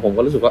ด้านของผม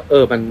ก็รู้สึกว่า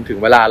มันถึง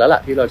เวลาแล้วล่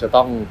ะที่เราจะ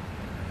ต้อง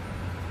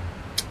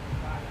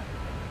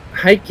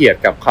ให้เกียรติ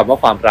กับคำว่า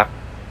ความรัก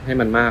ให้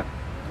มันมาก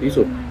ที่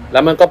สุดแล้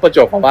วมันก็ประจ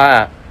วบกับว่า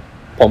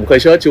ผมเคย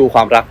เชิดชูคว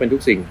ามรักเป็นทุ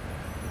กสิ่ง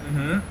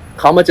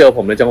เขามาเจอผ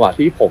มในจังหวะ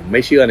ที่ผมไ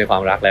ม่เชื่อในควา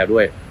มรักแล้วด้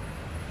วย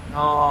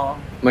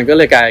มันก็เ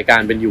ลยกลายกา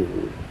รเป็นอยู่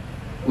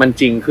มัน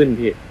จริงขึ้น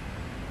พี่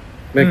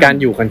เป็นการ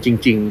อยู่กันจ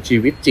ริงๆชี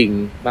วิตจริง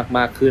ม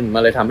ากๆขึ้นมั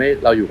นเลยทำให้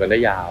เราอยู่กันได้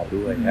ยาว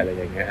ด้วยอะไร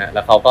อย่างเงี้ยฮะแ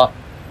ล้วเ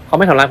ขา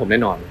ไม่ทำร้ายผมแ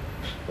น่นอน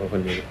ค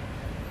นนี้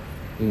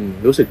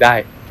รู้สึกได้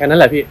แค่นั้น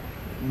แหละพี่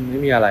ไม่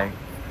มีอะไร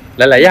ห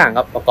ลายๆอย่างค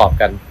รับประกอบ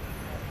กัน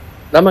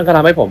แล้วมันก็ท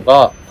ำให้ผมก็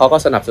เขาก็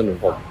สนับสนุน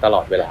ผมตล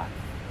อดเวลา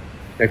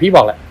อย่างพี่บ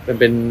อกแหละ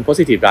เป็น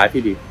positive drive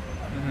ที่ดี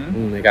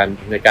ใน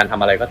การท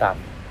ำอะไรก็ตาม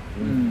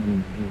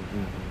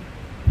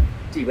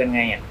จีบเป็นไ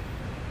งอ่ะ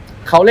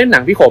เขาเล่นหนั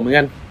งพี่ขมเหมือน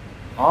กัน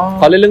เ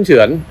ขาเล่นเรื่องเฉื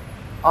อน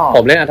ผ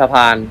มเล่นอัฐพ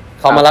าล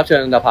เขามารับเชิ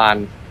ญอัฐพาล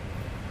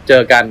เจ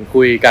อกัน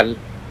คุยกัน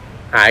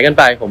หายกัน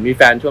ไปผมมีแ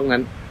ฟนช่วงนั้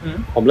น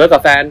ผมเลิกกั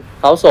บแฟน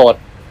เขาโสด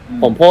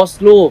ผมโพส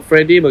ต์รูป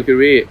Freddie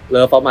Mercury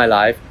Love of My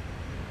Life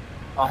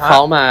เขา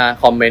มา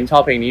คอมเมนต์ชอ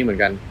บเพลงนี้เหมือน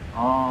กัน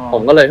ผ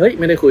มก็เลยเฮ้ย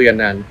ไม่ได้คุยกัน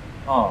นาน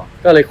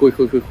ก็เลย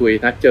คุย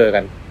นัดเจอกั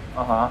น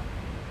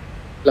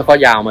แล้วก็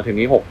ยาวมาถึง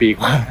นี้6 ปี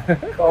กว่า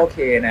ก็โอเค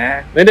นะ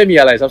ไม่ได้มี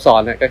อะไรซับซ้อ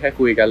นนะก็แค่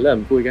คุยกันเริ่ม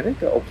คุยกัน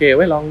ก็โอเคไ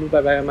ว้ลองดูไป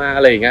มาอ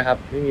ะไรอย่างเงี้ยครับ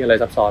ไม่มีอะไร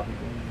ซับซ้อน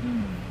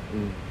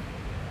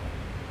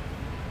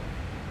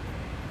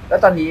แล้ว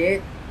ตอนนี้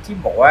ที่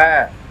บอกว่า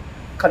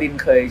คลิน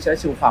เคยเชิด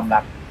ชูความรั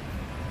ก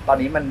ตอน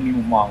นี้มันมี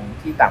มุมมอง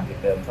ที่ต่างจาก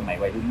เดิมสมัย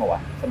วัยรุ่นมั้ยว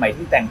ะสมัย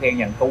ที่แต่งเพลง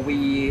อย่างกวี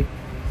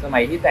สมั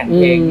ยที่แต่งเ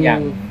พลงอย่า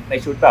งใน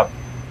ชุดแบบ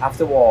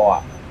After War อ่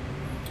ะ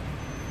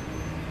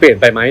เปลี่ยน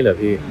ไปไหมเหรอ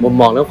พี่มุม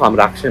มองเรื่องความ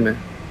รักใช่ไหม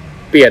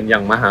เปลี่ยนอย่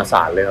างมหาศ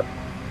าลเลยครับ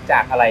จา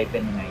กอะไรเป็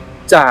นยังไง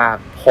จาก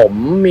ผม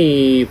มี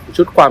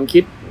ชุดความคิ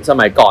ดส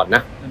มัยก่อนน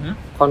ะ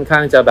ค่อนข้า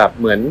งจะแบบ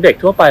เหมือนเด็ก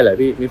ทั่วไปแหละ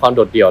พี่มีความโ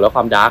ดดเดี่ยวและค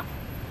วามดาร์ก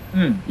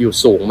อยู่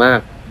สูงมาก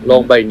โล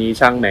กใบนี้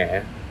ช่างแหม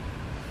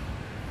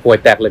ป่วย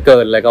แตกเหลือเกิ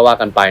นอะไรก็ว่า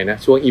กันไปนะ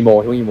ช่วงอีโม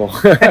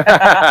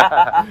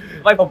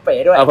ไม่ผมเป๋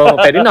ด้วยผม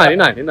เป๋นิดหน่อย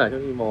ช่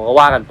วงอีโมก็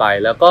ว่ากันไป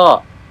แล้วก็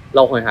เร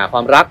าหาคว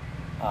ามรัก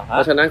เพ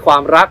ราะฉะนั้นควา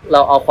มรักเร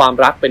าเอาความ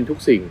รักเป็นทุก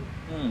สิ่ง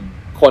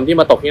คนที่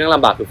มาตกที่นั่งล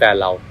ำบากคือแฟน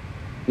เรา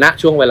ณ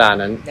ช่วงเวลา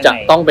นั้นจะ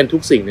ต้องเป็นทุ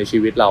กสิ่งในชี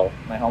วิตเรา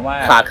หมายความว่า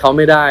ขาดเขาไ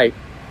ม่ได้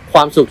คว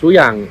ามสุขทุกอ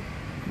ย่าง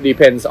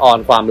depends on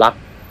ความรัก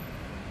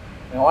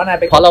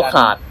เพราะเราข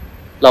าด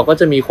เราก็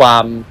จะมีควา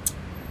ม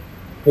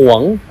หว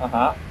ง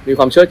มีค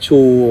วามเชิด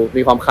ชู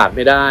มีความขาดไ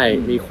ม่ได้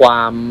มีควา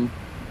ม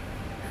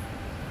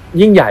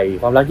ยิ่งใหญ่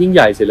ความรักยิ่งใ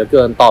หญ่เสียเหลือเ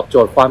กินตอบโจ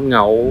ทย์ความเหง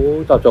า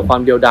ตอบโจทย์ควา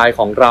มเดียวดายข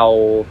องเรา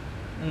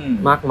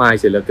มากมาย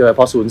เสียเหลือเกิน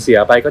พอสูญเสีย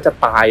ไปก็จะ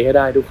ตายให้ไ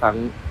ด้ทุกครั้ง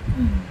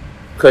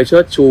เคยเชิ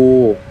ดชู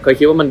เคย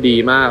คิดว่ามันดี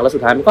มากแล้วสุ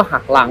ดท้ายมันก็หั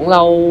กหลังเร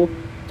า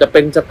จะเป็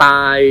นจะต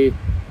าย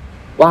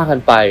ว่ากัน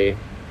ไป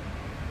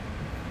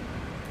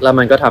แล้ว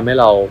มันก็ทำให้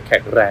เราแข็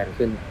งแรง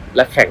ขึ้นแล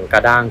ะแข็งกร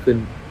ะด้างขึ้น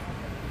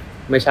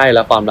ไม่ใช่แ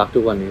ล้วความรักทุ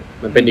กวันนี้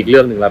มันเป็นอีกเรื่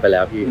องหนึ่งแล้วไปแ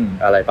ล้วพี่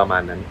อะไรประมา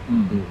ณนั้น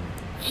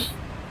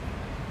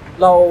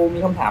เรามี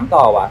คำถาม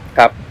ต่อว่ะค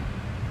รับ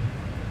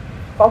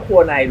ครอบครัว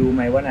นายรู้ไห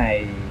มว่านาย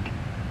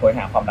โหยห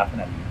าความรักข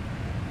นาดนี้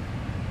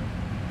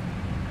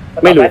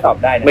ไม่รู้ตอบ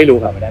ได้ไม่รู้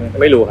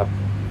ครับ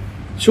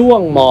ช่วง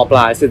ม.ปล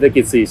ายเศรษฐ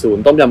กิจ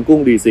 40 ต้มยำกุ้ง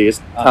ดีซีส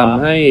ท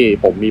ำให้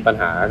ผมมีปัญ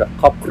หากับ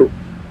ครอบค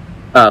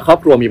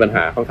รัวมีปัญห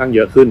าค่อนข้างเย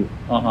อะขึ้น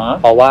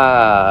เพราะว่า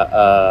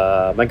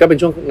มันก็เป็น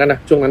ช่วงนั้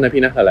นนะ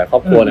พี่นะหลายๆครอ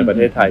บครัวในประเ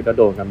ทศไทยก็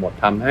โดนกันหมด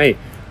ทำให้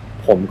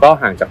ผมก็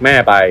ห่างจากแม่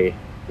ไป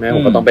แม่ผ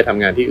มก็ต้องไปท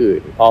ำงานที่อื่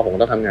นพ่อผม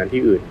ต้องทำงานที่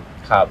อื่น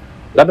ครับ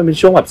แล้วมันเป็น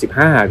ช่วงแบบ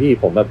15พี่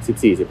ผมแบบ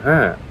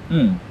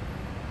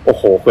14-15โอ้โ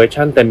ห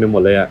question เต็มไปหม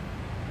ดเลยอ่ะ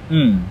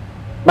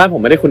บ้านผ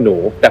มไม่ได้คุณหนู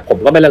แต่ผม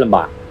ก็ไม่ได้ลำบ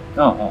าก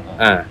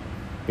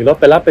มีรถ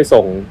ไปรับไป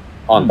ส่ง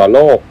อ่อนต่อโล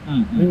ก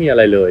ไม่มีอะไ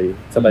รเลย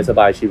สบ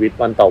ายๆชีวิต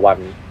วันต่อวัน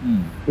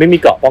ไม่มี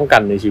เกราะป้องกั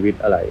นในชีวิต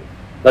อะไร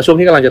แล้วช่วง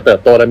ที่กำลังจะเติบ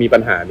โตแล้วมีปั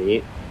ญหานี้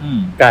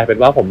กลายเป็น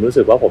ว่าผมรู้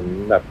สึกว่าผม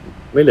แบบ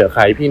ไม่เหลือใค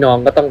รพี่น้อง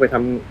ก็ต้องไปท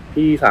ำ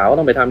พี่สาวก็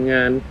ต้องไปทำง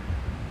าน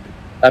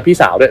พี่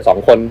สาวด้วย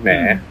2 คนแหม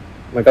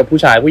มันก็ผู้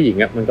ชายผู้หญิง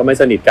อ่ะมันก็ไม่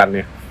สนิทกันเ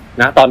นี่ย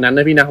นะตอนนั้นน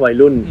ะพี่นะวัย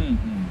รุ่น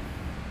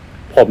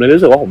ผมเลย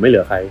รู้สึกว่าผมไม่เหลื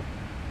อใคร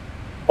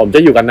ผมจะ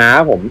อยู่กับน้า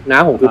ผ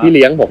มคือพี่เ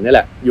ลี้ยงผมนี่แห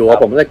ละอยู่กับ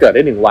ผมตั้งแต่เกิดไ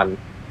ด้1 วัน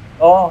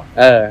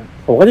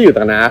ผมก็จะอยู่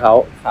กับน้าเขา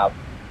ครับ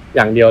อ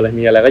ย่างเดียวเลย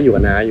มีอะไรก็อยู่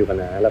กับน้า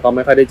แล้วก็ไ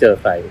ม่ค่อยได้เจอ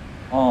ใคร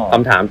ค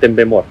ำถามเต็มไ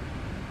ปหมด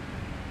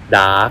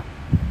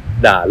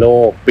ด่าโล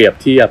กเปรียบ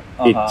เทียบ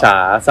อิจฉา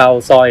เศร้า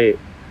ส้อย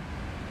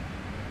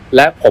แ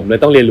ละผมเลย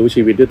ต้องเรียนรู้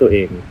ชีวิตด้วยตัวเอ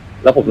ง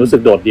แล้วผมรู้สึ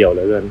กโดดเดี่ยวเห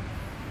ลือเกิน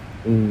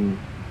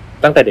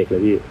ตั้งแต่เด็กเล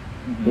ยพี่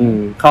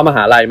เข้ามห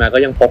าลัยมาก็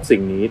ยังพกสิ่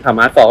งนี้ทำ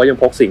อาร์ตฟอร์ก็ยัง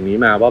พกสิ่งนี้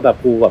มาว่าแบบ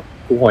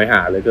กูหอยห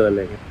าเหลือเกินอะไ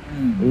รเงี้ย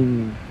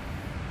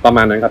ประม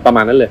าณนั้นครับประม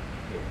าณนั้นเลย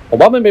ผม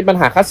ว่ามันเป็นปัญ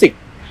หาคลาสสิก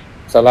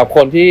สำหรับค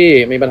นที่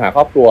มีปัญหาค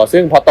รอบครัว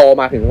ซึ่งพอโต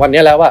มาถึงวัน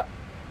นี้แล้วว่า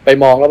ไป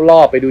มองร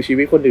อบๆไปดูชี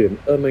วิตคนอื่น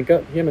มัน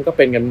ก็เ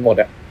ป็นกันหมด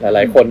อะหล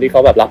ายๆคนที่เขา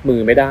แบบรับมือ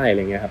ไม่ได้อะไร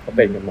เงี้ยครับก็เ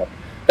ป็นกันหมด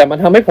แต่มัน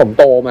ทำให้ผม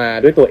โตมา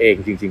ด้วยตัวเอง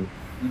จริง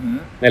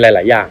ๆในหล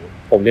ายๆอย่าง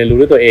ผมเรียนรู้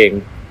ด้วยตัวเอง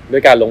ด้ว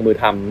ยการลงมือ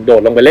ทำโด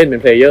ดลงไปเล่นเป็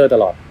นเพลเยอร์ต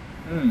ลอด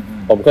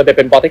ผมเคยไปเ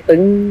ป็นปอเต็กตึ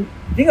ง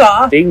จริงเหรอ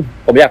จริง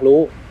ผมอยากรู้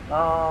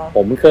ผ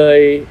มเคย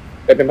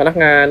ไปเป็นพนัก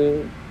งาน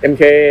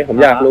MK ผม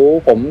อยากรู้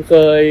ผมเค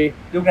ย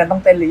ดูงานต้อ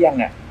งเต้นหรือยัง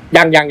อ่ะ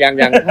ยัง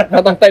ถ้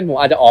าต้องเต้นผม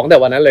อาจจะออกแต่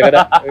วันนั้นเลยก็ไ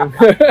ด้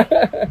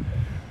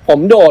ผม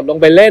โดดลง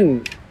ไปเล่น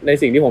ใน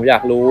สิ่งที่ผมอยา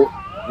กรู้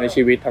ใน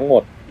ชีวิตทั้งหม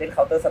ดเล่นเค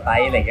าน์เตอร์สไต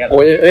ล์อะไรอย่างเงี้ยโ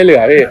อ้ยเหลื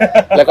อพี่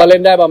แล้วก็เล่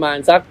นได้ประมาณ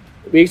สัก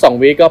วีค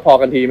2วีคก็พอ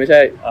กันทีไม่ใช่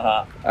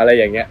อะไร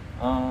อย่างเงี้ย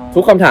ทุ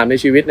กคำถามใน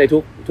ชีวิตใน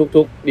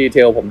ทุกดีเท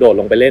ลผมโดด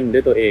ลงไปเล่นด้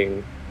วยตัวเอง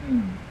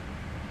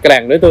แกร่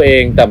งด้วยตัวเอ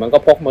งแต่มันก็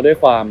พกมาด้วย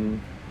ความ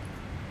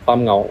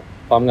เหง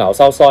าเ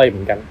ศร้าส้อยเห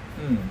มือนกัน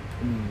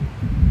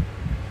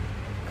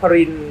คา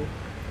ริน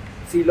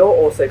Zero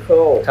O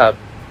Circle ครับ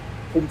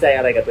ภูมิใจอ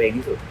ะไรกับตัวเอง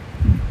ที่สุด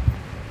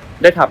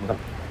ได้ทำครับ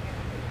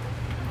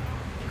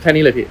แค่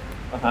นี้เลยพี่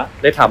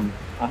ได้ท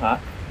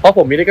ำเพราะผ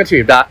มมีได้กระถื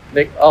อดะไ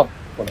ด้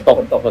ฝนต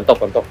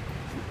ก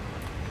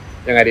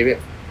ยังไงดีพี่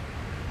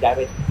ย้ายไป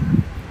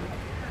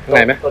ไง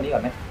ไหมตัวนี้ก่อ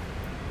นไหม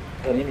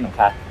ตัวนี้มีหลังค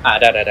า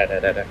ได้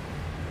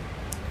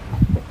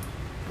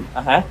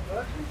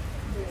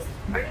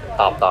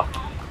ตอบ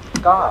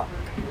ก็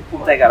ภู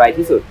มิใจกับอะไร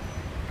ที่สุด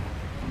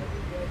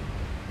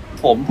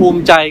ผมภู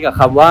มิใจกับ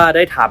คำว่าไ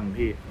ด้ทำ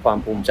พี่ความ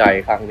ภูมิใจ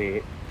ครั้งนี้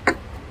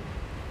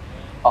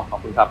ขอบ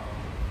คุณครับ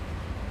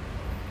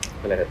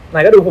อะไรนา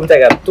ยก็ดูภูมิใจ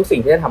กับทุกสิ่ง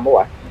ที่ได้ทำป่ะ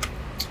วะ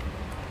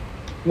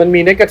มันมี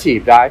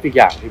negative drive อีก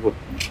อย่างพี่บุตร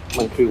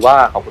มันคือว่า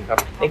ขอบคุณครับ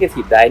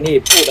negative drive นี่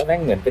พูดแล้วแม่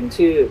งเหมือนเป็น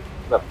ชื่อ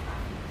แบบ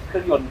เครื่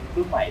องยนต์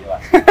รุ่นใหม่ด้วย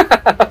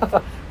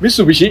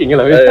Mitsubishi อย่างเงี้ยเ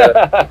หรอ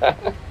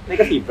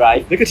negative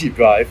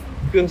drive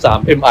เครื่อง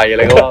3 MI อะไ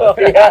รก็ว่า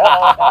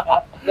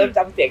เริ่มจ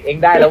ำเสียงเอง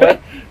ได้แล้วเว้ย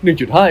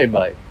 1.5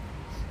 MI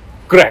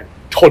แกร่ง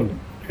ทน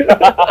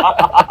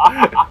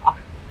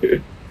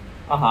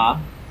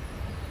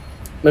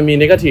มันมี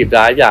negative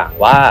drive อย่าง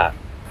ว่า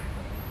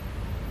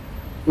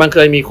มันเค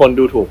ยมีคน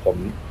ดูถูกผม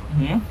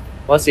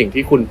ว่าสิ่ง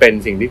ที่คุณเป็น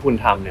สิ่งที่คุณ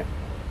ทำเนี่ย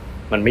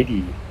มันไม่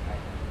ดี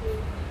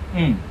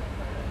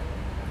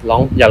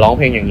อย่าร้องเ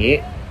พลงอย่างนี้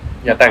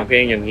อย่าแต่งเพล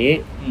งอย่างนี้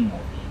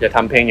อย่าท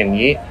ำเพลงอย่าง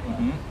นี้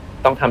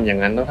ต้องทำอย่าง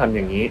นั้นต้องทำอ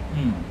ย่างนี้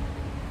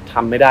ท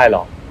ำไม่ได้หร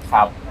อกค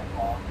รับ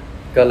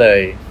ก็เลย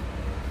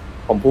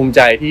ผมภูมิใจ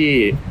ที่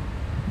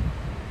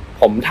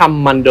ผมท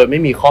ำมันโดยไม่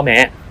มีข้อแม้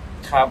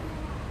ครับ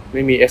ไ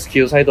ม่มี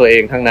excuse ให้ตัวเอ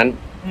งทั้งนั้น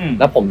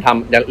แล้วผมท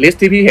ำอย่างลิส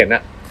ต์ที่พี่เห็นน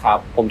ะครับ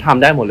ผมท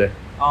ำได้หมดเลย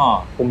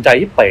ภูมิใจ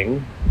ที่เป๋ง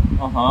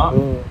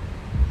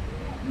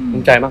ภู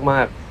มิใจม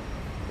ากๆ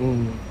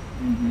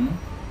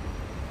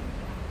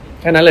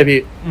แค่นั้นเลยพี่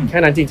แค่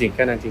นั้นจริงๆแ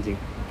ค่นั้นจริ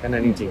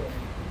ง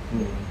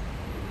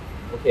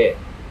ๆโอเค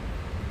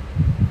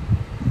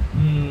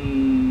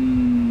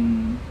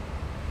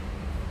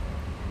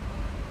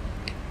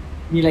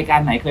มีรายการ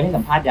ไหนเคยให้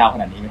สัมภาษณ์ยาวข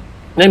นาดนี้ไหม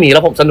ไม่มีแล้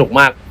วผมสนุก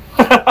มาก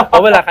เพรา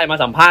ะเวลาใครมา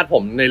สัมภาษณ์ผ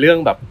มในเรื่อง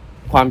แบบ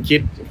ความคิด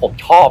ผม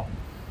ชอบ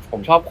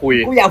คุย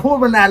กูอยากพูด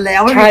มานานแล้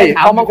วใช่เ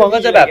พราะบางคนก็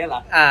จะแบบ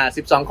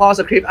12ข้อส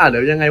คริปต์เดี๋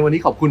ยวยังไงวันนี้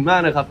ขอบคุณมา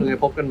กนะครับยังไง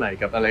พบกันใหม่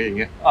กับอะไรอย่างเ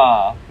งี้ย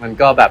มัน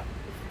ก็แบบ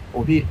โ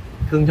อ้พี่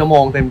ครึ่งชั่วโม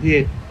งเต็มที่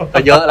ก็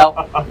เยอะแล้ว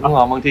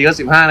บางทีก็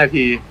15นา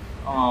ที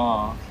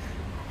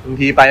บาง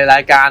ทีไปรา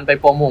ยการไป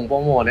โปรโม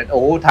ทเนี่ยโ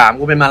อ้ถาม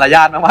กูเป็นมารย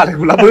าทมากๆเลย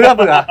กูระเบื่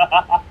อ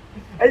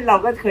เรา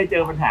ก็เคยเจ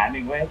อปัญหาห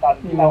นึ่งไว้ตอน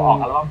ที่เราออก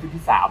อัลบั้มชุด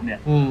ที่3เนี่ย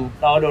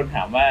เราโดนถ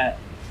ามว่า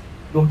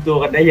รวมตัว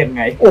กันได้ยังไ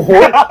งโอ้โห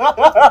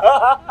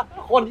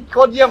โค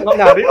ตรเยี่ยมค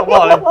ำถามนี้ผมบ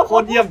อกเลยโค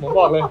ตรเยี่ยมผม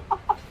บอกเลย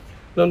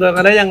รวมตัวกั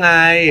นได้ยังไง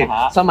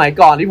สมัย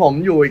ก่อนที่ผม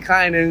อยู่อีกค่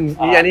ายนึง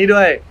มีอันนี้ด้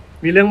วย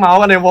มีเรื่องเมาส์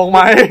กันในวงไหม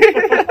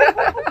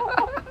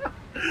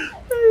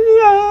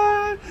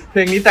เพ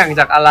ลงนี้แต่ง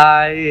จากอะไร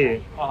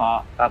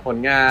ฝากผล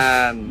งา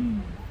น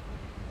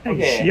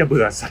เชี่ยเ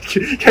บื่อสัตว์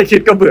แค่คิ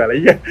ดก็เบื่ออะไร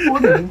เงี้ยพูด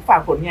ถึงฝา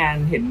กผลงาน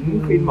เห็น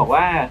คลินบอก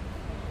ว่า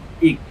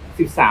อีก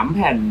13แ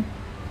ผ่น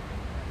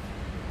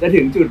จะ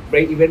ถึงจุด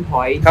break even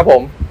point ครับผ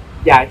ม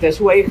อยากจะ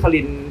ช่วยค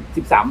ลิน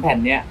13แผ่น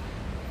เนี้ย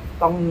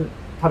ต้อง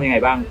ทำยังไง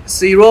บ้าง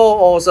Zero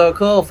O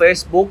Circle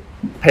Facebook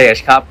page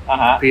ครับ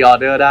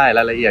pre-order ได้ร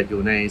ายละเอียดอ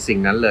ยู่ในสิ่ง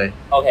นั้นเลย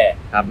โอเค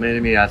ครับไม่ได้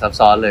มีอะไรซับ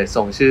ซ้อนเลย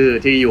ส่งชื่อ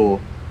ที่อยู่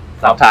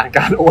หลักฐานก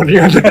ารโอนเ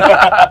งิน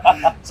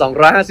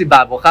250 บ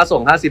าทบวกค่าส่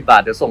ง50 บา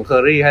ทเดี๋ยวส่งเคอ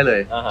รี่ให้เล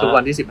ยทุก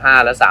วันที่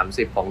15และ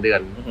30ของเดือ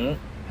น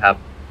ครับ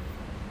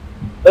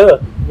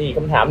มีค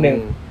ำถามหนึ่ง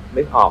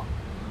นึกออก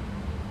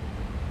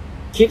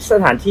คิดส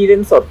ถานที่เล่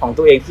นสดของ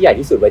ตัวเองที่ใหญ่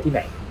ที่สุดไว้ที่ไห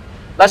น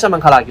ราชมั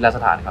งคลากีฬาส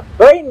ถานครับ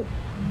เฮ้ย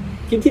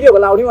คิดที่เดียวกั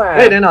บเรานี่หว่า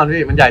แน่นอน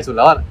พี่มันใหญ่สุดแ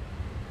ล้ว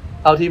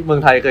เท่าที่เมือ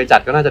งไทยเคยจั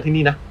ดก็น่าจะที่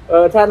นี่นะ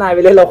ถ้านายไป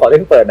เล่นเราขอเ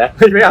ล่นเปิดนะ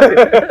ไม่เอา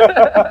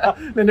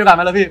เล่นเดียวกันไห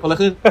มล่ะพี่คนละ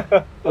ครึ่ง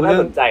น่า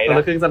สนใจนะคน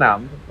ละครึ่งสนาม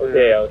โอเค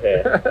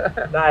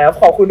ได้ครับ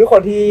ขอบคุณทุกค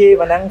นที่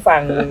มานั่งฟั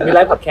งมิดไล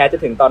ฟ์พอดแคสต์จ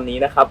นถึงตอนนี้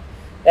นะครับ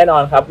แน่นอ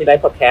นครับมิดไล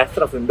ฟ์พอดแคสต์ส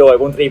นับสนุนโดย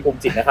วงตรีภูมิ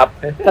จิตนะครับ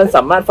ท่านส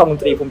ามารถฟังวง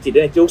ตรีภูมิจิตไ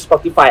ด้ในจุ๊ก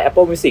Spotify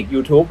Apple Music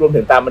YouTube รวม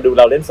ถึงตามมาดูเ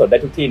ราเล่นสดได้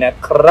ทุกที่นะ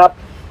ครับ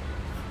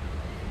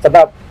สำห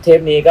รับเทป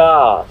นี้ก็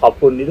ขอบ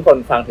คุณที่ทุกคน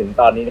ฟังถึง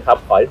ตอนนี้นะครับ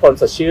ขอให้ทุกคน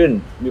สดชื่น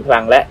มีพลั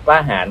งและกล้า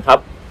หาญครับ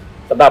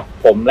สำหรับ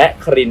ผมและ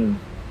คริน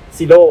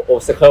Zero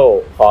Obstacle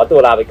ขอตัว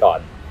ลาไปก่อน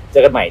เจ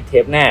อกันใหม่เท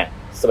ปหน้า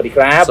สวัสดีค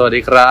รับสวัส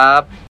ดีครับ